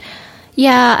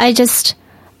 Yeah, I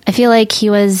feel like he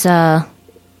was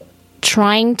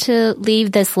trying to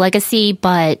leave this legacy,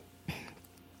 but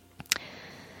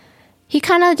he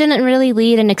kind of didn't really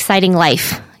lead an exciting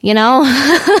life,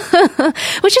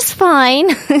 which is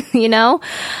fine, I mean,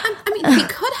 he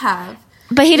could have.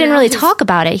 But he didn't really talk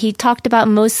about it. He talked about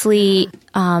mostly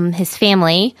his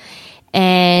family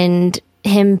and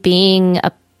him being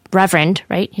a reverend,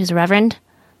 right? He was a reverend?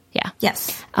 Yeah.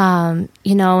 Yes.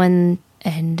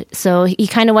 And so he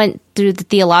kind of went through the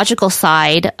theological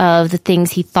side of the things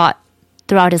he thought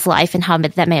throughout his life and how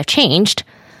that may have changed.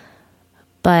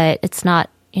 But it's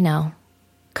not,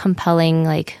 compelling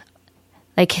like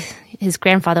his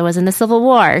grandfather was in the Civil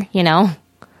War,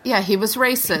 Yeah, he was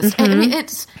racist. Mm-hmm. I mean,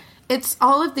 it's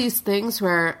all of these things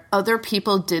where other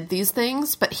people did these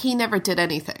things, but he never did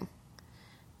anything.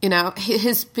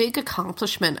 His big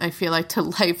accomplishment, I feel like, to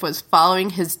life was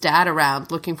following his dad around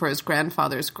looking for his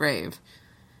grandfather's grave.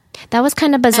 That was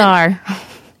kind of bizarre.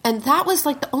 And that was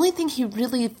the only thing he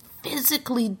really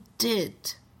physically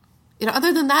did.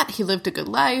 Other than that, he lived a good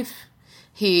life.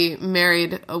 He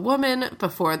married a woman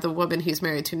before the woman he's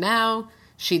married to now.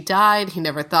 She died. He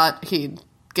never thought he'd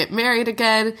get married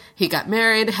again. He got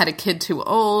married, had a kid too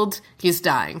old. He's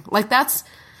dying. That's...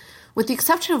 With the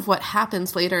exception of what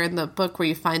happens later in the book where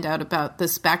you find out about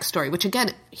this backstory, which,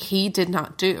 again, he did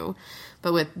not do,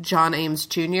 but with John Ames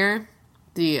Jr.,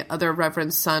 the other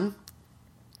reverend's son,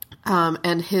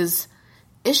 and his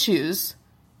issues,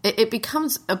 it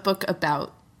becomes a book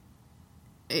about,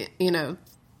 the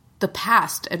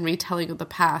past and retelling of the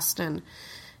past and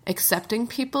accepting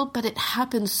people, but it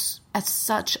happens at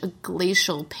such a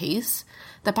glacial pace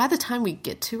that by the time we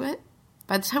get to it,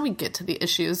 by the time we get to the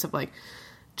issues of,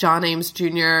 John Ames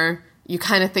Jr., you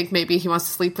kind of think maybe he wants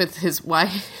to sleep with his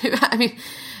wife. I mean,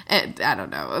 I don't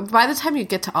know. By the time you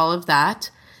get to all of that,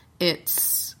 I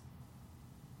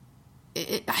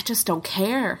just don't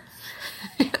care.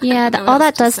 Yeah, all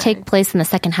that does take place in the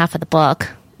second half of the book.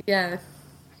 Yeah.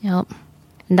 Yep.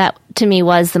 And that, to me,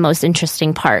 was the most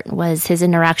interesting part, was his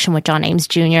interaction with John Ames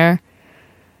Jr.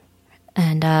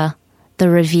 and the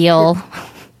reveal.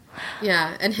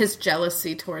 Yeah, and his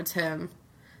jealousy towards him.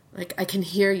 Like, I can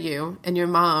hear you and your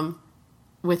mom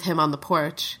with him on the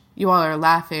porch. You all are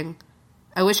laughing.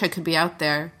 I wish I could be out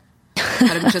there.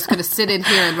 But I'm just going to sit in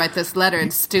here and write this letter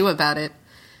and stew about it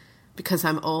because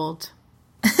I'm old.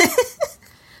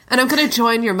 And I'm going to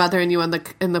join your mother and you on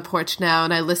in the porch now,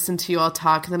 and I listen to you all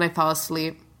talk, and then I fall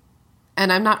asleep.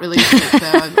 And I'm not really asleep,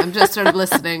 though. I'm just sort of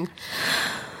listening.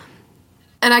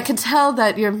 And I can tell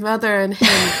that your mother and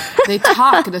him, they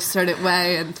talk in a certain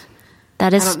way, and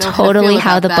that is totally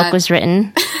how the book was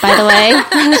written, by the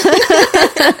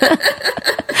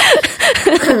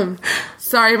way.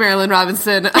 Sorry, Marilyn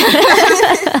Robinson.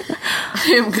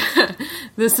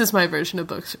 This is my version of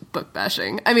book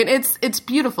bashing. I mean, it's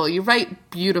beautiful. You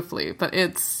write beautifully, but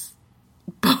it's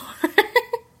boring.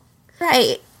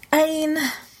 Right. I mean,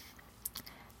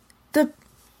 the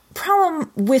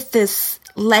problem with this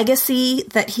legacy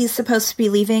that he's supposed to be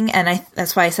leaving, and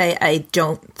that's why I say I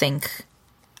don't think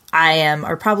I am,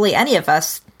 or probably any of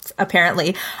us,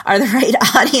 apparently, are the right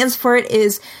audience for it,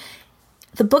 is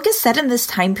the book is set in this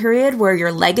time period where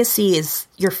your legacy is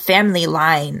your family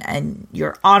line and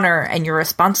your honor and your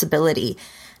responsibility.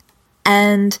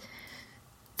 And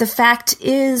the fact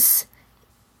is,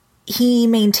 he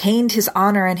maintained his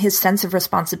honor and his sense of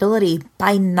responsibility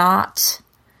by not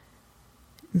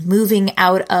moving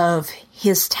out of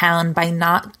his town, by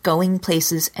not going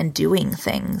places and doing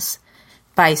things,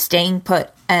 by staying put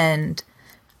and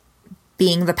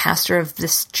being the pastor of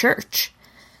this church,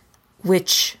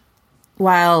 which,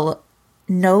 while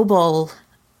noble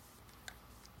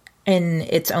in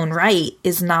its own right,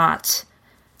 is not,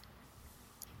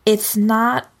 it's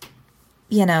not,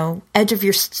 edge of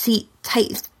your seat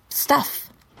type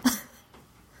stuff.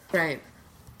 Right.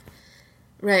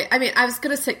 Right. I mean, I was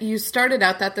going to say, you started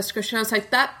out that description. I was like,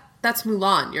 that's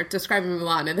Mulan. You're describing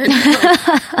Mulan. And then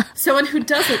like, someone who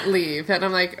doesn't leave. And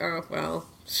I'm like, oh, well,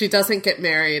 she doesn't get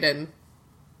married and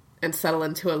settle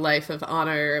into a life of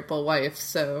honorable wife.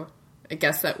 So I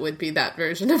guess that would be that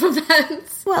version of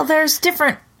events. Well, there's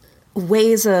different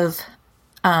ways of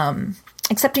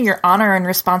accepting your honor and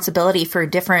responsibility for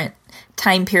different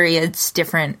time periods,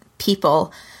 different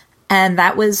people. And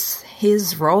that was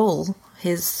his role,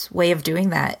 his way of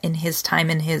doing that in his time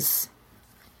in his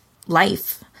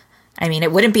life. I mean,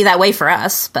 it wouldn't be that way for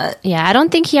us, but... Yeah, I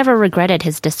don't think he ever regretted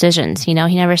his decisions, He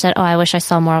never said, oh, I wish I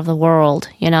saw more of the world,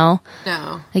 No.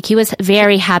 Like, he was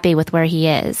very happy with where he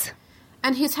is.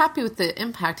 And he's happy with the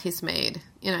impact he's made.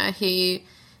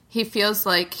 He feels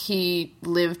like he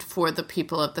lived for the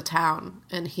people of the town,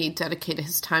 and he dedicated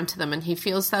his time to them, and he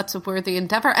feels that's a worthy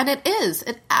endeavor. And it is.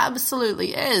 It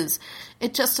absolutely is.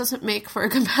 It just doesn't make for a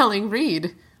compelling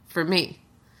read for me.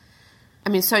 I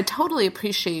mean, so I totally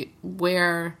appreciate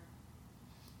where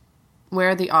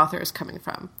the author is coming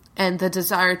from and the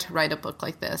desire to write a book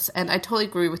like this. And I totally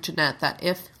agree with Jeanette that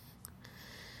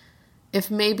if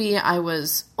maybe I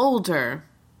was older,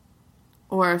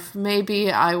 or if maybe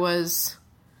I was...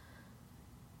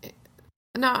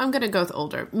 No, I'm going to go with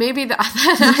older. Maybe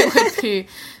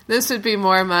this would be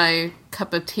more my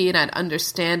cup of tea, and I'd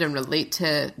understand and relate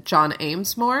to John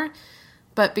Ames more.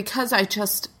 But because I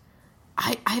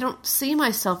don't see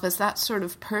myself as that sort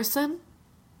of person,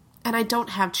 and I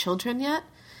don't have children yet,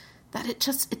 that it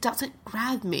doesn't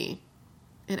grab me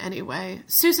in any way.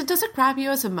 Susan, does it grab you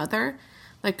as a mother?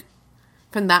 Like,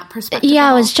 from that perspective? Yeah,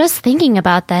 I was just thinking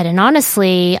about that. And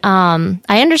honestly, I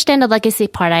understand the legacy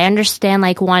part. I understand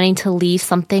like wanting to leave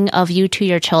something of you to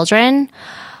your children.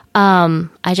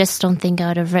 I just don't think I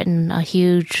would have written a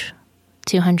huge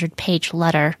 200-page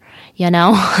letter,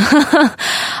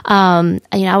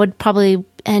 I would probably,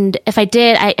 and if I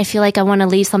did, I feel like I want to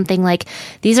leave something like,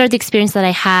 these are the experiences that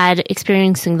I had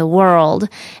experiencing the world.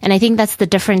 And I think that's the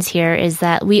difference here, is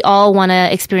that we all want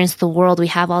to experience the world. We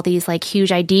have all these like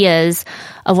huge ideas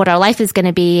of what our life is going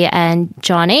to be. And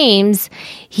John Ames,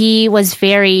 he was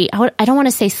very, I don't want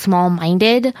to say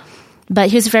small-minded, but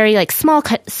he was very like small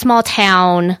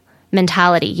town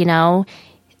mentality,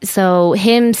 So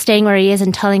him staying where he is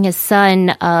and telling his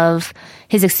son of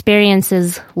his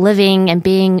experiences living and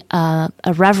being a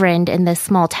reverend in this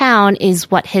small town is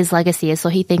what his legacy is. So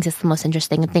he thinks it's the most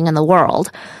interesting thing in the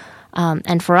world.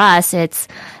 And for us, it's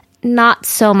not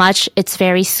so much. It's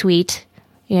very sweet.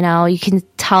 You can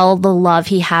tell the love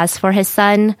he has for his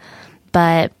son.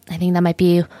 But I think that might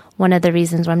be one of the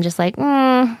reasons where I'm just like,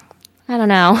 I don't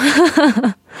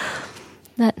know.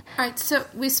 All right, so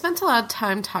we spent a lot of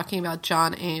time talking about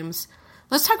John Ames.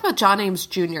 Let's talk about John Ames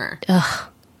Jr. Ugh.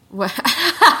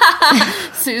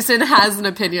 Susan has an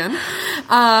opinion.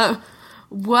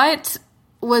 What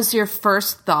was your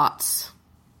first thoughts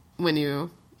when you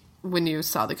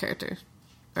saw the character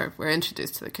or were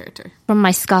introduced to the character? From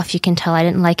my scuff, you can tell I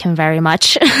didn't like him very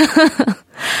much.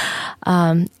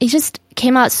 He just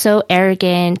came out so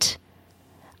arrogant,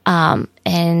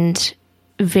 and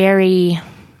very,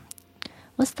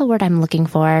 what's the word I'm looking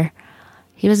for?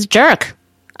 He was a jerk.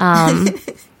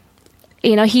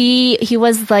 He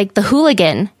was like the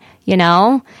hooligan,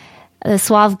 the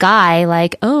suave guy,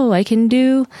 like, oh, I can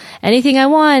do anything I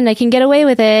want. I can get away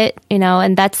with it,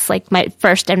 and that's like my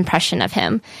first impression of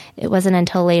him. It wasn't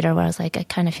until later where I was like, I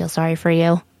kind of feel sorry for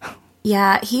you.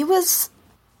 Yeah, he was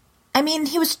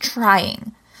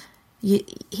trying.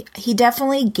 He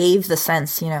definitely gave the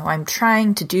sense, I'm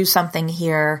trying to do something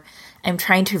here. I'm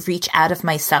trying to reach out of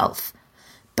myself.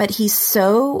 But he's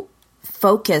so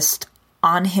focused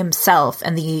on himself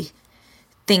and the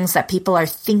things that people are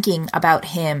thinking about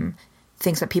him,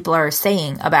 things that people are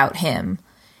saying about him,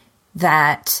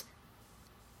 that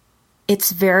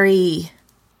it's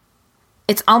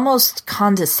almost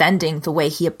condescending the way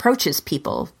he approaches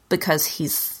people, because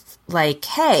he's like,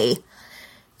 hey,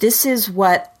 this is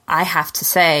what I have to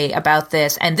say about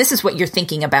this, and this is what you're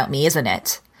thinking about me, isn't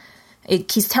it?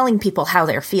 He's telling people how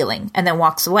they're feeling, and then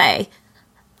walks away.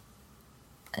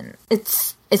 And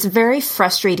it's very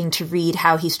frustrating to read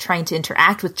how he's trying to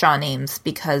interact with John Ames,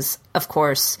 because, of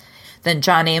course, then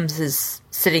John Ames is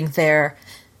sitting there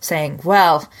saying,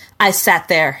 well, I sat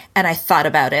there and I thought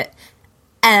about it,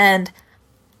 and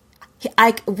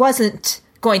I wasn't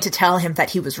going to tell him that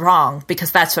he was wrong,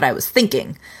 because that's what I was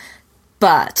thinking,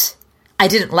 but I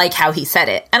didn't like how he said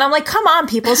it. And I'm like, come on,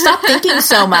 people, stop thinking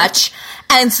so much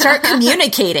and start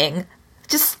communicating.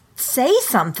 Just say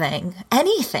something,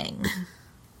 anything.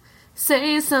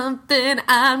 Say something,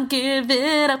 I'm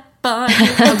giving up on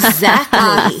you.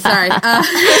 Exactly. Sorry.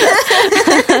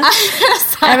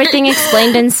 Sorry. Everything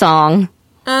explained in song.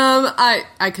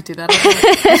 I could do that.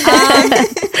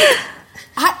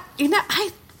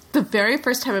 The very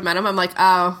first time I met him, I'm like,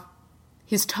 oh,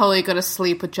 he's totally going to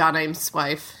sleep with John Ames'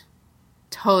 wife.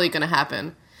 Totally going to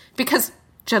happen. Because,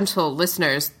 gentle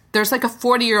listeners, there's like a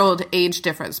 40-year-old age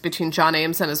difference between John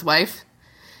Ames and his wife,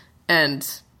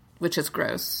 which is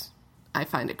gross. I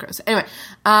find it gross. Anyway,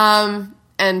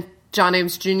 and John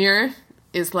Ames Jr.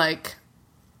 is like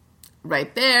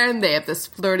right there, and they have this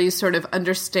flirty sort of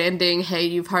understanding, hey,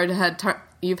 you've had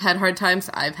hard times,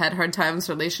 I've had hard times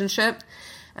relationship.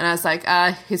 And I was like,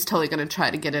 he's totally going to try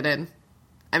to get it in.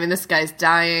 I mean, this guy's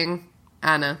dying.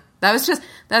 I don't know. That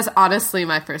was honestly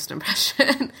my first impression.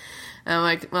 And I'm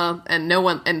like, well,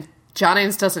 and John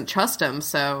Ames doesn't trust him,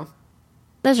 so.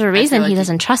 There's a reason he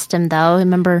doesn't trust him, though.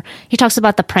 Remember, he talks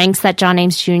about the pranks that John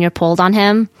Ames Jr. pulled on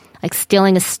him, like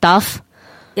stealing his stuff.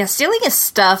 Yeah, stealing his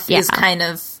stuff is kind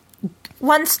of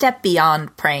one step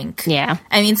beyond prank. Yeah.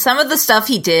 I mean, some of the stuff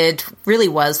he did really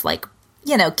was like,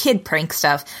 kid prank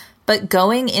stuff. But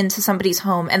going into somebody's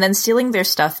home and then stealing their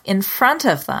stuff in front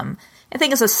of them, I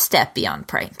think is a step beyond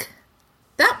prank.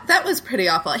 That was pretty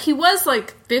awful. He was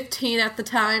like 15 at the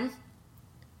time.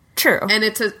 True. And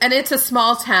it's a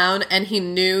small town, and he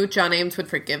knew John Ames would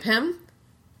forgive him.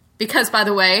 Because, by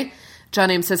the way, John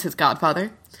Ames is his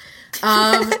godfather.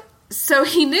 So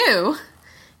he knew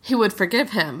he would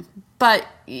forgive him. But,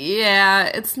 yeah,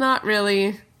 it's not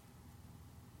great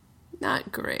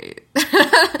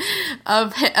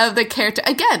of the character.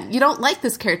 Again, you don't like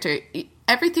this character.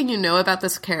 Everything you know about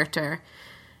this character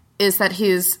is that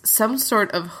he's some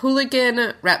sort of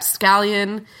hooligan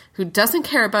rapscallion who doesn't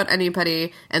care about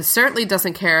anybody and certainly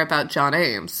doesn't care about John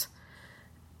Ames,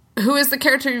 who is the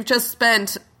character you've just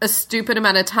spent a stupid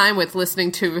amount of time with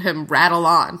listening to him rattle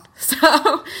on.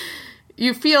 So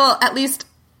you feel at least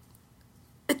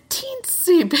a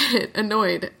teensy bit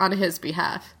annoyed on his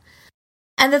behalf.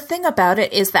 And the thing about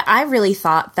it is that I really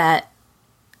thought that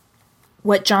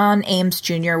what John Ames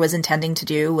Jr. was intending to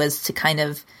do was to kind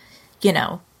of,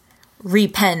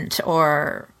 repent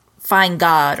or find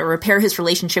God or repair his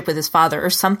relationship with his father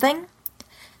or something.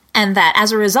 And that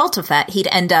as a result of that, he'd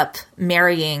end up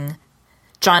marrying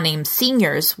John Ames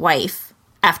Sr.'s wife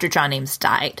after John Ames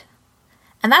died.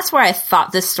 And that's where I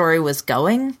thought this story was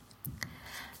going.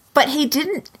 But he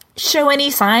didn't show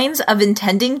any signs of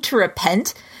intending to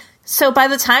repent. So by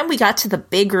the time we got to the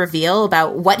big reveal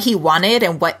about what he wanted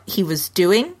and what he was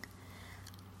doing,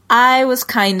 I was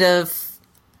kind of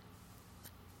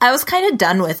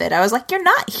done with it. I was like, you're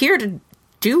not here to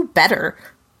do better.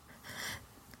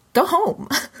 Go home.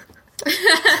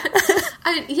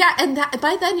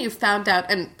 By then you found out,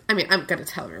 and I mean, I'm going to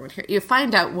tell everyone here, you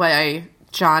find out why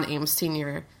John Ames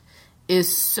Sr.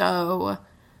 is so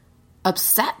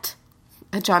upset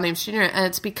at John Ames Jr., and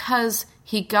it's because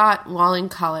he got Walling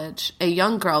College a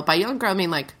young girl. By young girl, I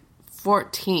mean like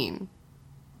 14,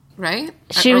 right?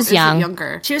 She was young.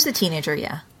 Younger. She was a teenager,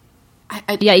 yeah.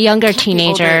 Younger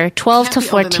teenager, 12 to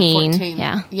 14. 14.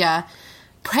 Yeah.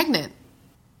 Pregnant.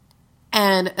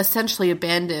 And essentially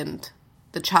abandoned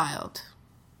the child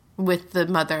with the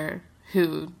mother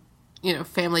who,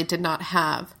 family did not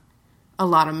have a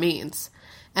lot of means.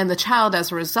 And the child,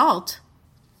 as a result,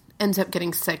 ends up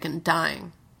getting sick and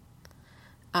dying,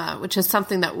 which is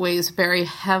something that weighs very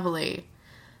heavily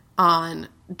on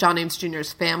John Ames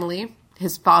Jr.'s family,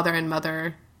 his father and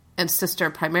mother and sister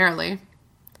primarily,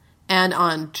 and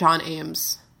on John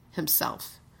Ames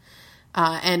himself.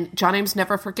 And John Ames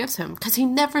never forgives him because he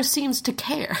never seems to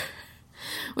care,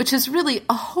 which is really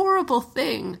a horrible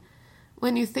thing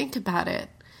when you think about it.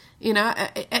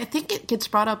 I think it gets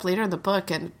brought up later in the book,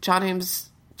 and John Ames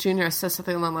Jr. says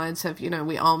something along the lines of,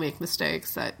 we all make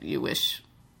mistakes that you wish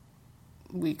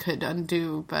we could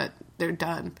undo, but they're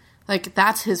done. Like,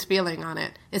 that's his feeling on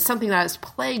it. It's something that has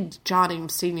plagued John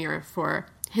Ames Sr. for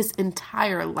his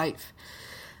entire life.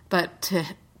 But to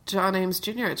John Ames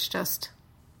Jr.,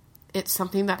 it's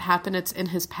something that happened. It's in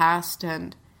his past,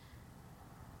 and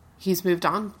he's moved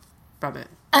on from it.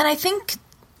 And I think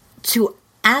to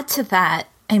add to that,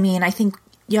 I think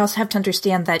you also have to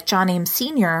understand that John Ames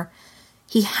Sr.,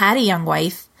 he had a young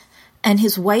wife, and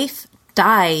his wife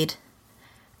died,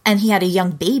 and he had a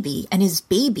young baby, and his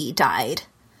baby died.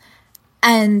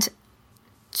 And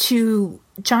to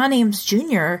John Ames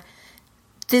Jr.,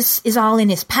 this is all in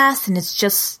his past, and it's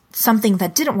just something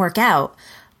that didn't work out.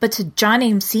 But to John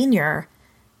Ames Sr.,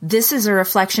 this is a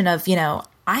reflection of,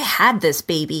 I had this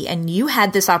baby, and you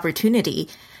had this opportunity,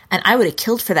 and I would have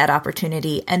killed for that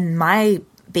opportunity, and my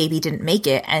baby didn't make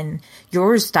it, and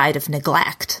yours died of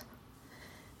neglect.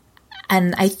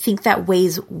 And I think that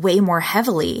weighs way more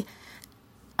heavily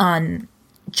on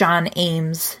John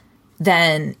Ames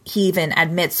than he even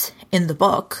admits in the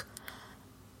book.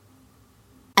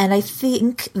 And I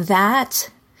think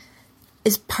that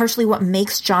is partially what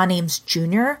makes John Ames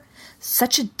Jr.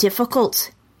 such a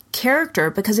difficult character,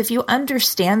 because if you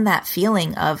understand that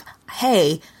feeling of,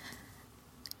 hey,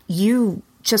 you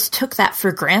just took that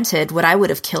for granted, what I would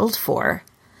have killed for,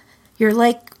 you're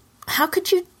like, how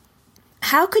could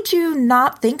you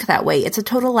not think that way? It's a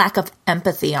total lack of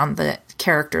empathy on the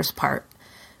character's part,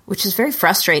 which is very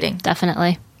frustrating.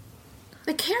 Definitely.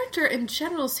 The character in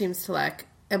general seems to lack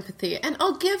empathy. And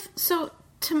I'll give,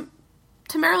 to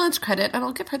Marilyn's credit, and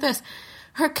I'll give her this,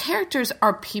 her characters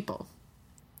are people.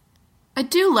 I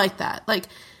do like that. Like,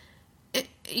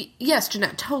 yes,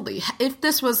 Jeanette, totally. If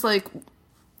this was like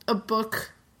a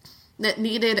book that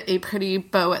needed a pretty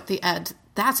bow at the end,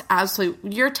 that's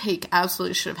absolutely, your take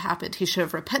absolutely should have happened. He should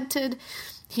have repented.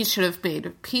 He should have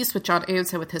made peace with John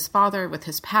Ames and with his father, with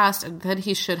his past, and then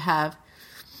we should have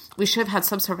had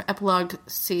some sort of epilogue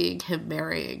seeing him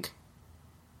marrying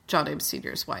John Ames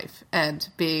Sr.'s wife and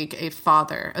being a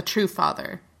father, a true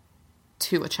father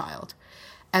to a child.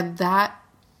 And that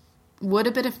would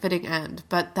have been a fitting end,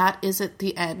 but that isn't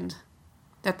the end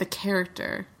that the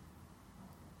character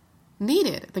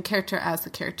needed. The character as the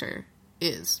character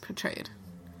is portrayed.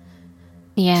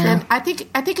 Yeah. And I think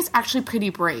it's actually pretty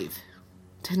brave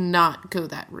to not go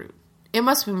that route. It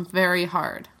must have been very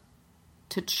hard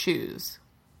to choose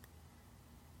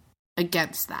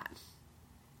against that.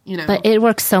 But it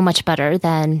works so much better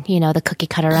than, the cookie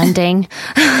cutter ending.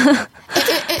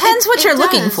 Depends what you're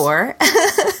looking for.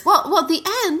 Well,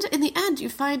 in the end, you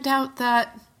find out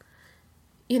that,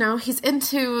 he's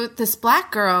into this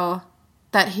black girl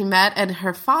that he met, and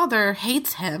her father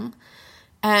hates him,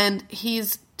 and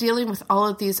he's dealing with all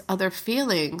of these other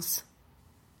feelings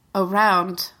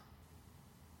around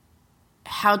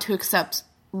how to accept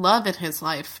love in his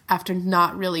life after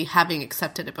not really having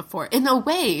accepted it before. In a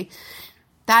way,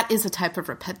 that is a type of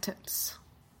repentance.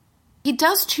 He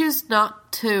does choose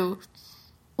not to...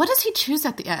 What does he choose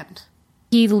at the end?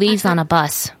 He leaves on a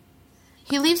bus.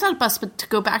 He leaves on a bus, but to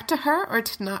go back to her or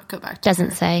to not go back to her?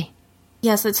 Doesn't say.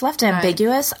 Yes, it's left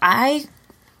ambiguous. And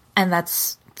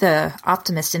that's the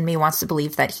optimist in me wants to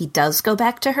believe that he does go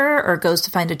back to her or goes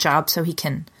to find a job so he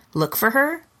can look for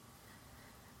her.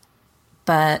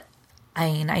 But,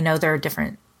 I know there are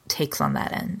different takes on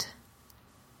that end.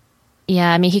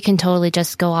 Yeah, he can totally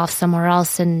just go off somewhere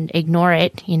else and ignore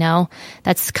it,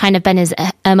 That's kind of been his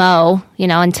MO,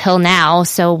 until now.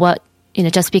 So what,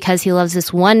 just because he loves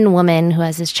this one woman who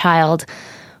has his child,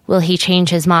 will he change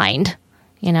his mind,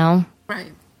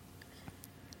 Right.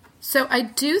 So I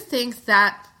do think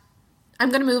that I'm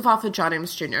going to move off of John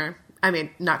Ames Jr.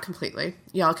 Not completely.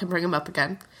 Y'all can bring him up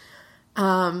again.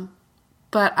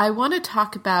 but I want to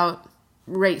talk about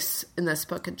race in this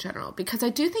book in general, because I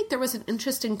do think there was an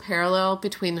interesting parallel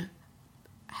between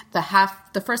the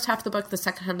first half of the book, the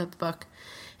second half of the book,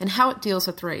 and how it deals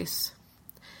with race.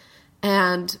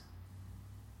 And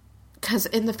because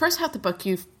in the first half of the book,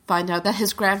 you find out that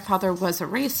his grandfather was a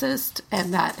racist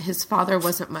and that his father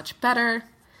wasn't much better.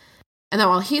 And that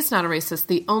while he's not a racist,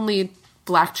 the only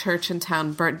black church in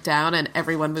town burnt down and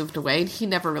everyone moved away. And he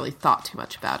never really thought too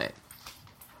much about it.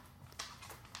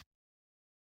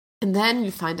 And then you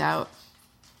find out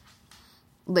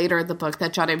later in the book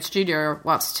that John Ames Jr.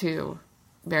 wants to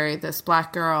marry this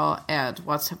black girl and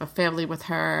wants to have a family with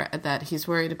her, and that he's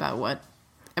worried about what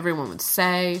everyone would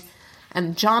say.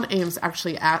 And John Ames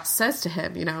actually says to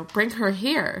him, bring her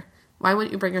here. Why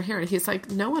wouldn't you bring her here? And he's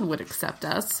like, no one would accept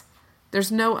us.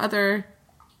 There's no other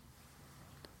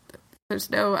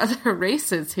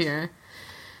races here.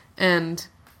 And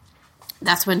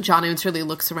that's when John Ames really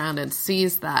looks around and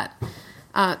sees that.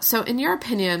 So in your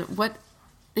opinion, what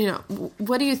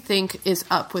do you think is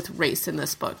up with race in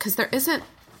this book? Because in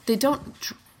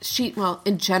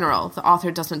general, the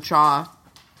author doesn't draw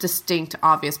distinct,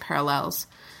 obvious parallels.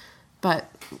 But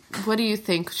what do you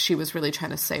think she was really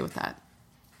trying to say with that?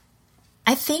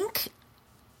 I think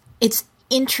it's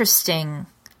interesting,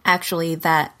 actually,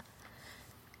 that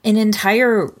an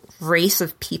entire race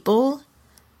of people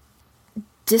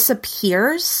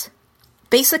disappears.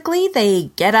 Basically,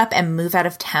 they get up and move out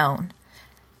of town.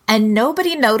 And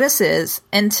nobody notices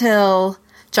until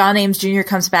John Ames Jr.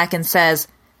 comes back and says,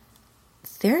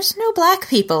 there's no black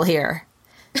people here.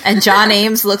 And John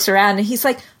Ames looks around and he's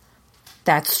like,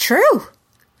 that's true.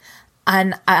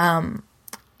 And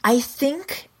I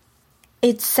think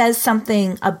it says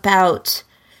something about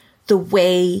the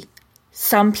way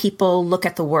some people look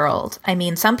at the world. I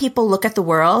mean, some people look at the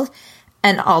world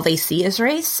and all they see is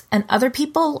race, and other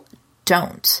people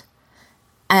don't.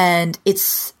 And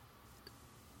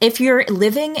if you're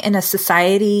living in a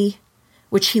society,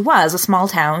 which he was, a small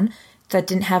town that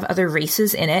didn't have other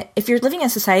races in it, if you're living in a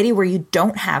society where you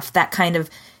don't have that kind of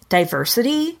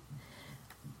diversity,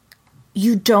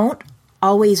 you don't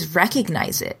always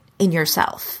recognize it in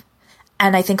yourself.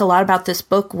 And I think a lot about this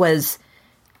book was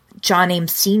John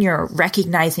Ames Sr.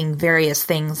 recognizing various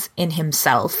things in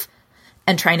himself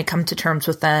and trying to come to terms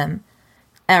with them.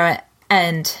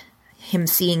 And him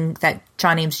seeing that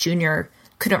John Ames Jr.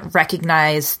 couldn't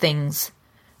recognize things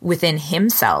within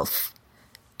himself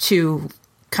to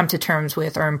come to terms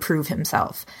with or improve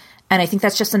himself. And I think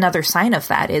that's just another sign of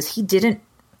that, is he didn't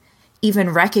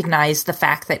even recognize the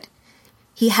fact that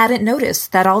he hadn't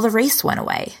noticed that all the race went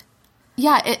away.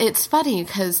 Yeah, it's funny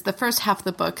because the first half of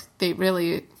the book, he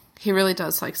really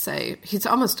does say, he's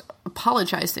almost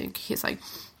apologizing. He's like,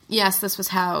 yes, this was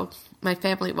how my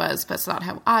family was, but it's not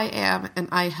how I am. And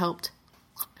I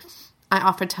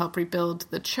offered to help rebuild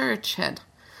the church, and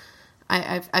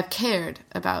I've cared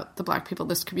about the black people in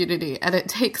this community. And it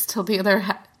takes till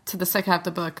to the second half of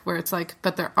the book where it's like,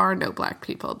 but there are no black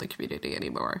people in the community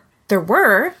anymore. There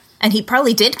were, and he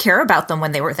probably did care about them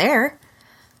when they were there.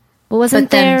 Well, wasn't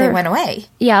but then there, they went away.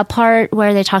 Yeah, a part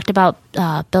where they talked about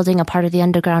building a part of the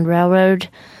Underground Railroad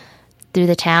through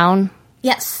the town.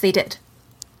 Yes, they did.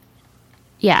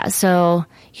 Yeah, so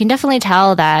you can definitely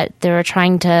tell that they were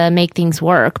trying to make things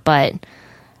work, but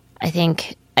I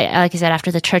think, like I said,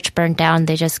 after the church burned down,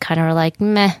 they just kind of were like,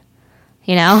 meh,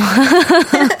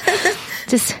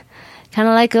 just kind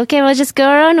of like, okay, we'll just go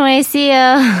our own way, see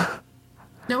ya.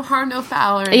 No harm, no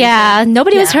foul. Yeah,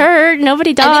 nobody was hurt,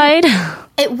 nobody died.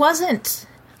 It wasn't,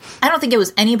 I don't think it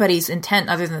was anybody's intent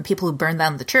other than the people who burned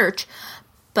down the church,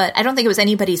 but I don't think it was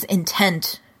anybody's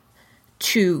intent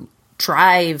to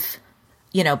drive,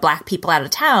 black people out of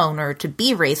town or to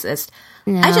be racist.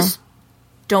 No. I just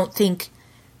don't think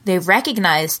they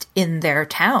recognized in their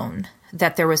town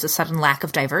that there was a sudden lack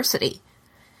of diversity.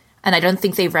 And I don't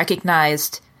think they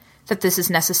recognized that this is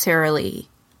necessarily,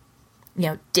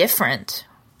 different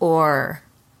or,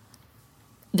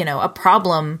 a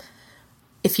problem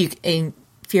if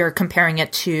you're comparing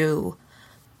it to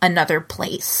another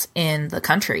place in the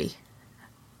country.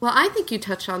 Well, I think you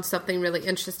touched on something really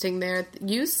interesting there.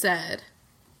 You said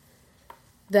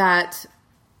that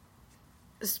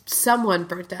someone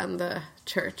burnt down the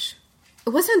church. It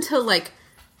wasn't until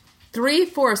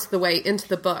 3/4 of the way into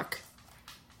the book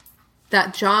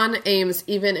that John Ames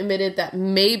even admitted that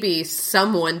maybe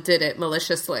someone did it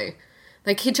maliciously.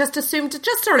 He just assumed it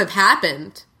just sort of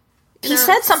happened. He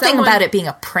said something about it being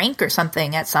a prank or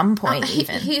something at some point,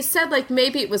 even. He said,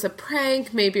 maybe it was a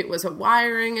prank, maybe it was a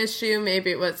wiring issue, maybe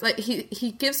it was,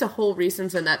 he gives a whole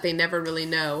reasons in that they never really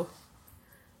know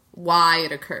why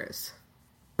it occurs.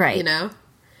 Right. And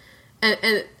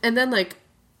then,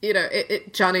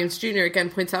 John Ames Jr. again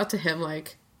points out to him,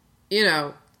 like,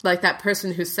 like that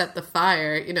person who set the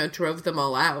fire, drove them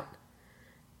all out.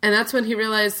 And that's when he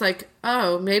realized, like,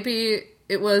 oh, maybe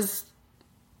it was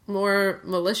more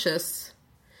malicious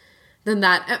than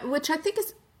that, which I think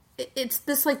it's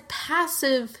this, like,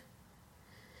 passive,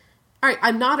 all right,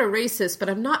 I'm not a racist, but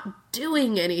I'm not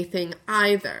doing anything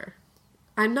either.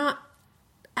 I'm not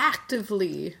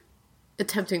actively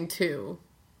attempting to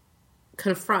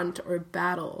confront or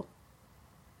battle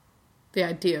the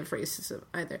idea of racism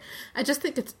either. I just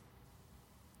think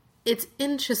it's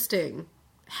interesting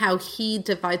how he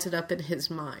divides it up in his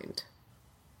mind.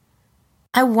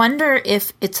 I wonder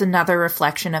if it's another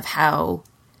reflection of how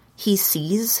he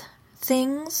sees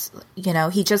things.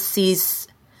 He just sees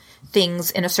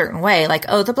things in a certain way, like,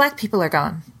 oh, the black people are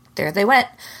gone. There they went.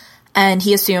 And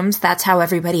he assumes that's how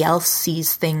everybody else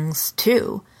sees things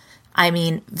too. I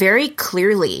mean, very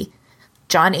clearly,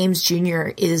 John Ames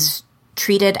Jr. is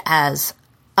treated as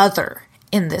other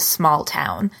in this small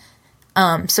town.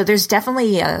 So there's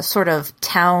definitely a sort of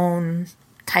town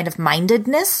kind of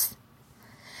mindedness.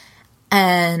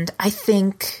 And I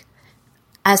think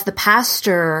as the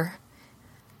pastor,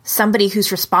 somebody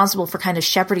who's responsible for kind of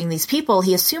shepherding these people,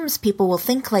 he assumes people will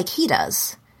think like he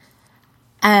does.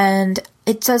 And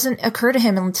it doesn't occur to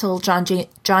him until John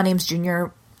Ames Jr.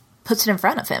 puts it in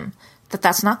front of him that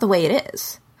that's not the way it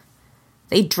is.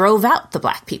 They drove out the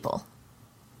black people.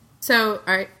 So,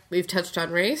 all right, we've touched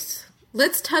on race.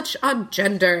 Let's touch on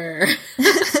gender.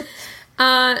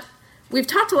 We've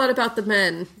talked a lot about the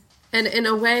men, and in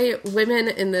a way, women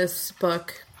in this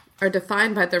book are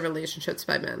defined by their relationships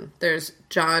by men. There's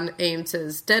John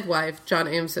Ames's dead wife, John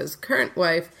Ames's current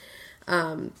wife,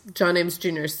 John Ames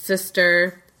Jr.'s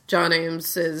sister, John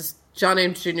Ames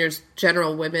Jr.'s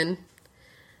general women.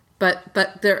 But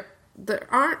there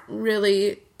aren't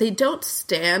really, they don't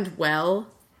stand well,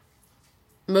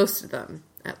 most of them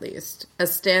at least,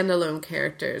 as standalone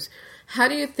characters. How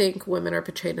do you think women are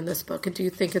portrayed in this book, and do you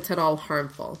think it's at all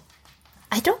harmful?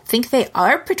 I don't think they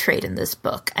are portrayed in this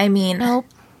book. I mean, nope.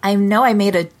 I know I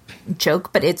made a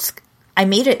joke, but I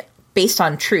made it based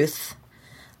on truth.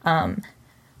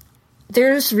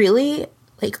 There's really,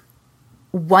 like,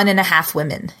 1.5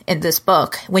 women in this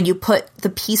book when you put the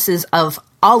pieces of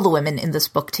all the women in this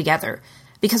book together,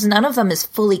 because none of them is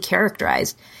fully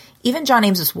characterized. Even John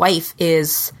Ames's wife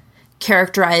is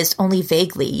characterized only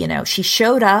vaguely. She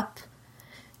showed up,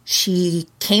 she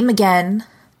came again,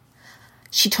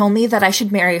 she told me that I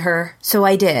should marry her, so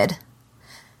I did.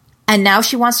 And now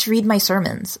she wants to read my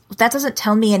sermons. That doesn't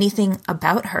tell me anything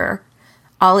about her.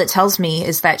 All it tells me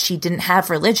is that she didn't have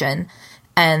religion,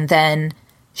 and then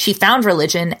she found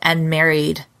religion and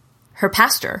married her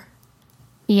pastor.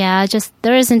 Yeah, just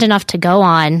there isn't enough to go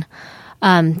on.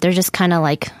 They're just kind of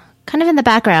in the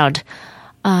background.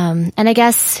 And I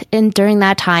guess during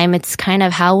that time, it's kind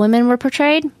of how women were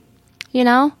portrayed,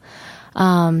 Their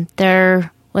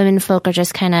women folk are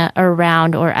just kind of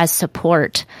around or as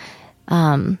support.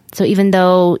 So even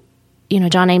though,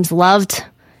 John Ames loved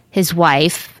his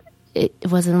wife, it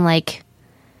wasn't like,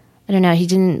 I don't know, he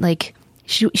didn't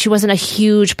she wasn't a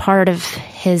huge part of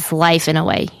his life in a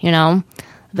way,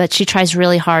 but she tries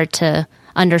really hard to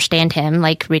understand him,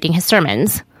 like reading his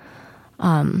sermons.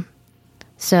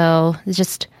 So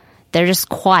they're just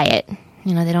quiet,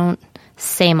 they don't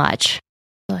say much.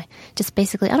 So just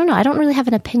basically, I don't know, I don't really have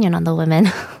an opinion on the women.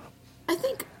 I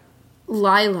think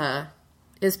Lila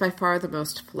is by far the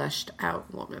most fleshed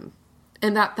out woman.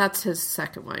 And that's his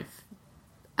second wife.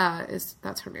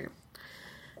 That's her name.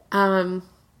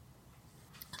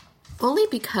 Only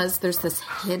because there's this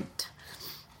hint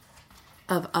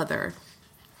of other.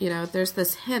 There's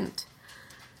this hint.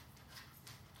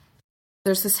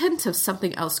 There's this hint of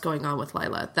something else going on with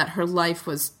Lila, that her life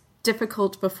was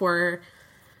difficult before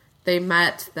they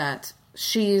met, that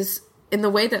she's, in the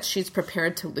way that she's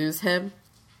prepared to lose him.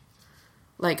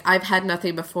 Like, I've had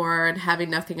nothing before, and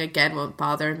having nothing again won't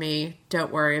bother me.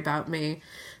 Don't worry about me.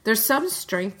 There's some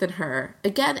strength in her.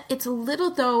 Again, it's a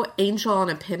little, though, angel on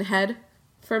a pinhead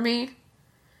for me,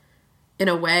 in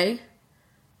a way.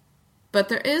 But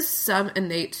there is some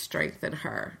innate strength in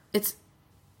her.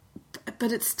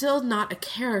 But it's still not a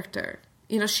character.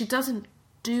 She doesn't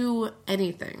do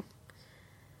anything.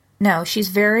 No, she's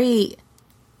very,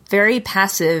 very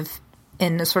passive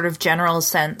in a sort of general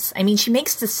sense. I mean, she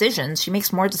makes decisions. She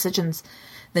makes more decisions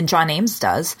than John Ames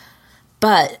does.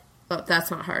 But... oh, that's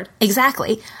not hard.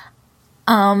 Exactly.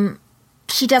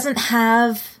 She doesn't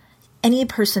have any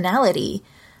personality.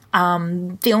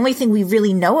 The only thing we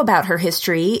really know about her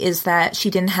history is that she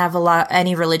didn't have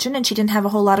any religion, and she didn't have a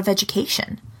whole lot of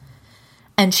education.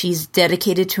 and she's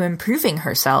dedicated to improving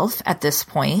herself at this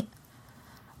point.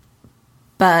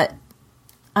 But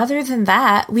other than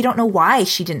that, we don't know why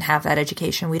she didn't have that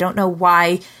education. We don't know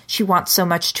why she wants so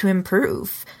much to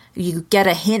improve. You get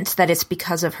a hint that it's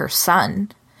because of her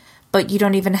son, but you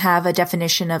don't even have a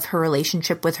definition of her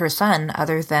relationship with her son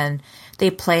other than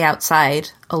they play outside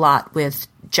a lot with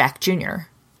Jack Jr.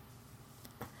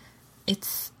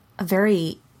 It's a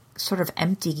very sort of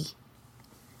empty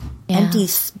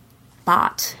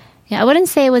spot. Yeah, I wouldn't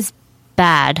say it was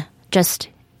bad, just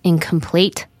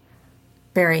incomplete.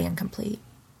 Very incomplete.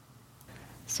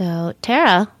 So,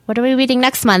 Tara, what are we reading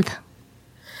next month?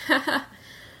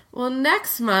 Well,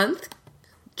 next month,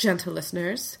 gentle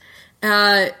listeners,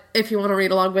 if you want to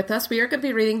read along with us, we are going to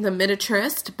be reading The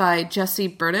Miniaturist by Jessie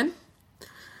Burden,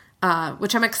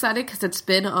 which I'm excited because it's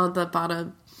been on the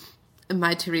bottom of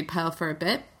my to-read pile for a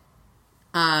bit.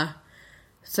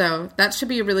 So that should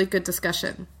be a really good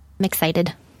discussion. I'm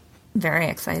excited. Very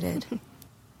excited.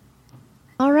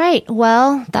 All right.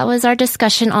 Well, that was our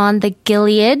discussion on the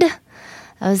Gilead.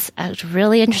 That was a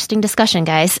really interesting discussion,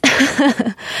 guys.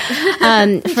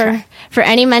 For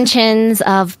any mentions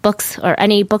of books or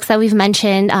any books that we've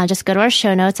mentioned, just go to our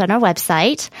show notes on our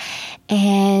website.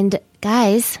 And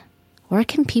guys, where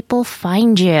can people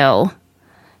find you?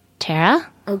 Tara?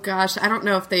 Oh gosh, I don't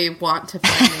know if they want to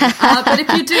find me. But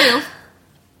if you do,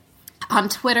 on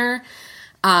Twitter,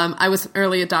 I was an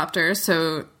early adopter,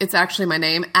 so it's actually my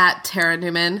name, at Tara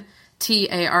Newman,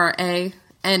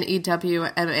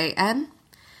 TaraNewman.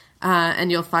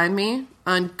 And you'll find me.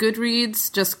 On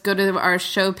Goodreads, just go to our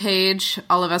show page.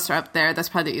 All of us are up there. That's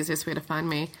probably the easiest way to find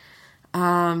me.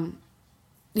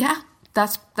 Yeah,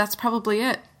 that's probably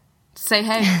it. Say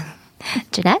hey.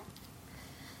 Jeanette?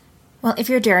 Well, if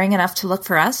you're daring enough to look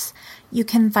for us, you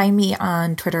can find me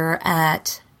on Twitter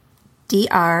at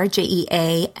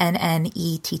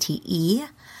DrJeannette.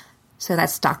 So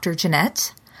that's Dr.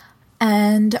 Jeanette.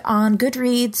 And on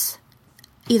Goodreads,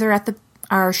 either at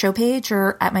our show page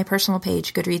or at my personal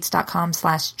page,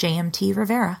 goodreads.com/JMT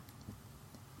Rivera.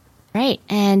 Right.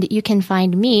 And you can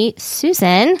find me,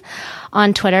 Susan,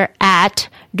 on Twitter at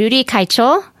Ruri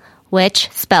Kaicho,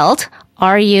 which spelled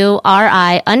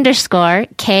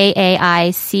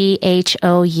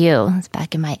RURI_KAICHOU. It's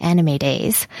back in my anime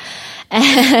days.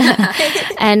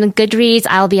 And Goodreads,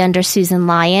 I'll be under Susan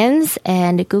Lyons.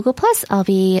 And Google Plus, I'll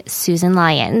be Susan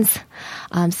Lyons.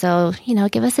 So,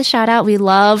 give us a shout out. We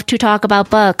love to talk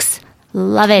about books.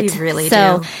 Love it. We really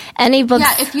do. Any books.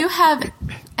 Yeah, if you have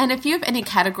any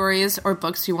categories or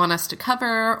books you want us to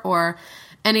cover or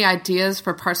any ideas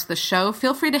for parts of the show,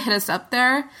 feel free to hit us up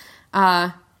there.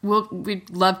 We'd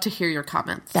love to hear your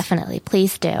comments. Definitely.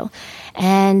 Please do.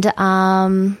 And,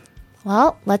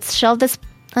 well, let's shelve this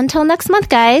until next month,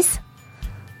 guys.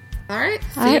 All right.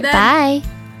 See you then. Bye.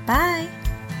 Bye.